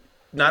me,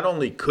 not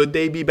only could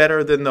they be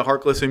better than the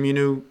Harkless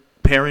Aminu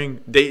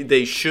pairing,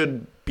 they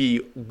should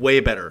be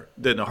way better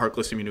than the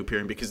Harkless Aminu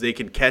pairing because they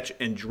can catch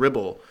and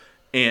dribble,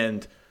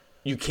 and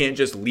you can't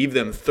just leave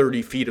them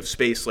 30 feet of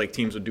space like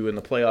teams would do in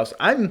the playoffs.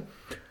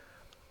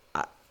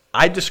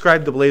 I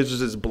described the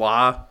Blazers as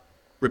blah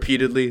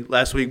repeatedly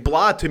last week.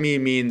 Blah to me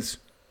means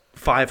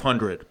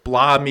 500.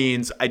 Blah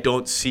means I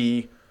don't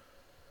see,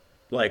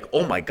 like,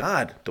 oh my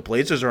God, the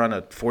Blazers are on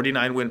a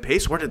 49-win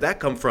pace. Where did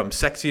that come from?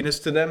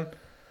 Sexiness to them?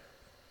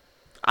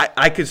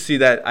 I could see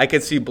that. I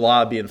could see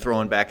blah being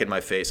thrown back in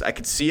my face. I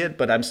could see it,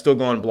 but I'm still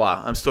going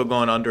blah. I'm still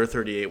going under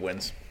 38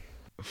 wins.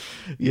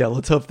 Yeah,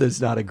 let's hope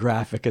there's not a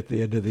graphic at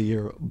the end of the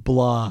year.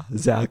 Blah,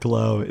 Zach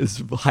Lowe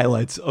is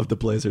highlights of the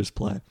Blazers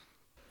play.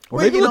 Or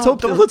maybe let's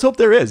hope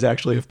there is,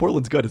 actually. If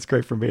Portland's good, it's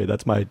great for me.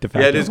 That's my de facto.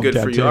 Yeah, it is good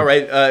for you. Team. All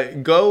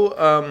right,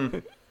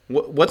 go.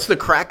 What's the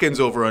Kraken's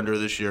over-under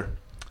this year?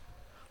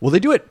 Well, they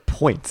do it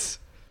points.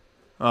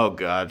 Oh,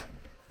 God.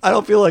 I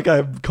don't feel like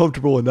I'm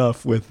comfortable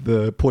enough with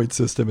the point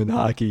system in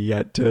hockey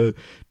yet to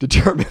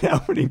determine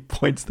how many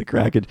points the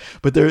Kraken.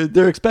 But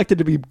they're expected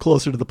to be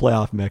closer to the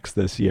playoff mix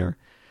this year.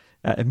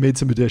 Made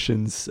some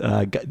additions.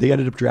 They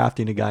ended up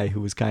drafting a guy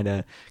who was kind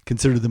of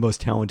considered the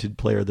most talented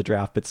player of the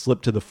draft, but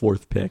slipped to the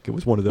 4th pick. It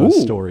was one of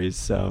those stories.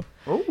 So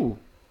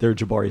they're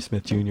Jabari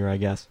Smith Jr., I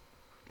guess.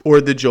 Or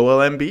the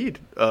Joel Embiid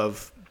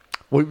of...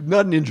 Well,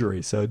 not an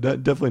injury, so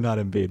definitely not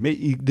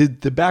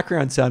Embiid. The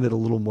background sounded a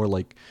little more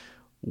like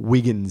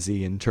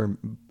Wiggins-y in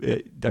term.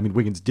 I mean,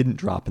 Wiggins didn't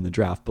drop in the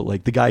draft, but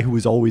like the guy who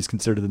was always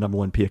considered the number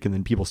 1 pick, and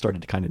then people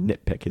started to kind of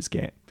nitpick his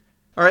game.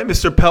 All right,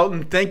 Mr.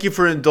 Pelton, thank you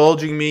for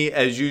indulging me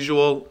as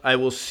usual. I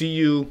will see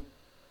you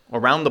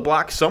around the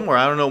block somewhere.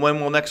 I don't know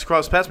when we'll next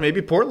cross paths. Maybe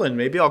Portland.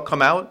 Maybe I'll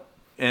come out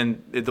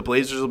and the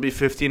Blazers will be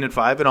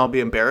 15-5 and I'll be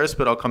embarrassed,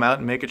 but I'll come out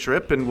and make a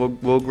trip and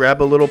we'll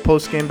grab a little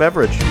post-game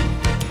beverage.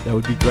 That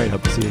would be great.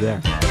 Hope to see you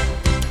there.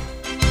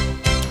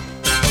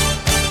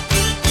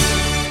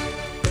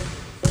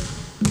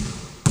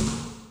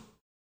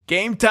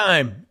 Game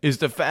Time is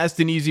the fast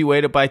and easy way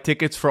to buy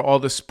tickets for all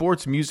the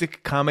sports,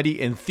 music, comedy,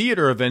 and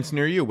theater events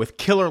near you with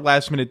killer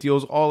last-minute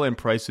deals, all-in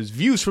prices,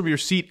 views from your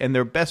seat, and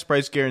their best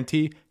price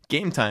guarantee.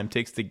 Game Time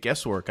takes the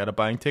guesswork out of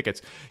buying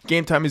tickets.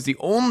 Game Time is the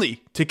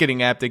only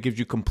ticketing app that gives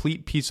you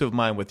complete peace of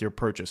mind with your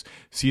purchase.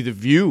 See the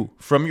view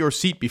from your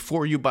seat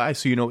before you buy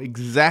so you know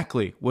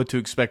exactly what to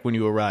expect when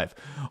you arrive.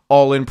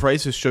 All-in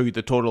prices show you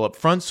the total up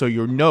front so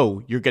you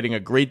know you're getting a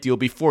great deal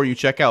before you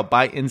check out.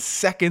 Buy in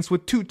seconds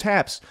with 2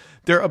 taps.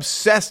 They're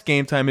obsessed,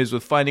 Game Time is,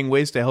 with finding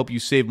ways to help you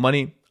save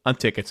money on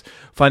tickets.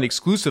 Find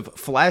exclusive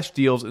flash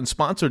deals and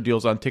sponsored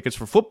deals on tickets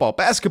for football,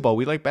 basketball,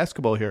 we like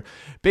basketball here,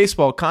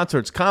 baseball,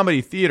 concerts,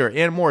 comedy, theater,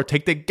 and more.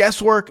 Take the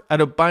guesswork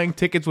out of buying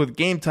tickets with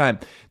Game Time.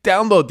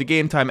 Download the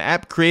Game Time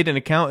app, create an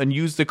account, and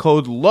use the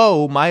code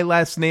LOW, my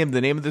last name,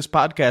 the name of this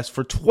podcast,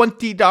 for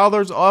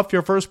 $20 off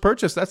your first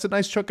purchase. That's a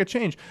nice chunk of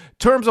change.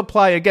 Terms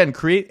apply. Again,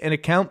 create an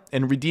account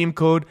and redeem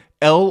code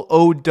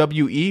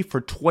LOWE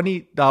for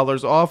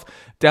 $20 off.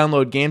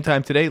 Download Game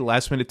Time today.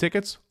 Last minute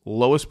tickets,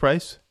 lowest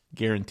price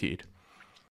guaranteed.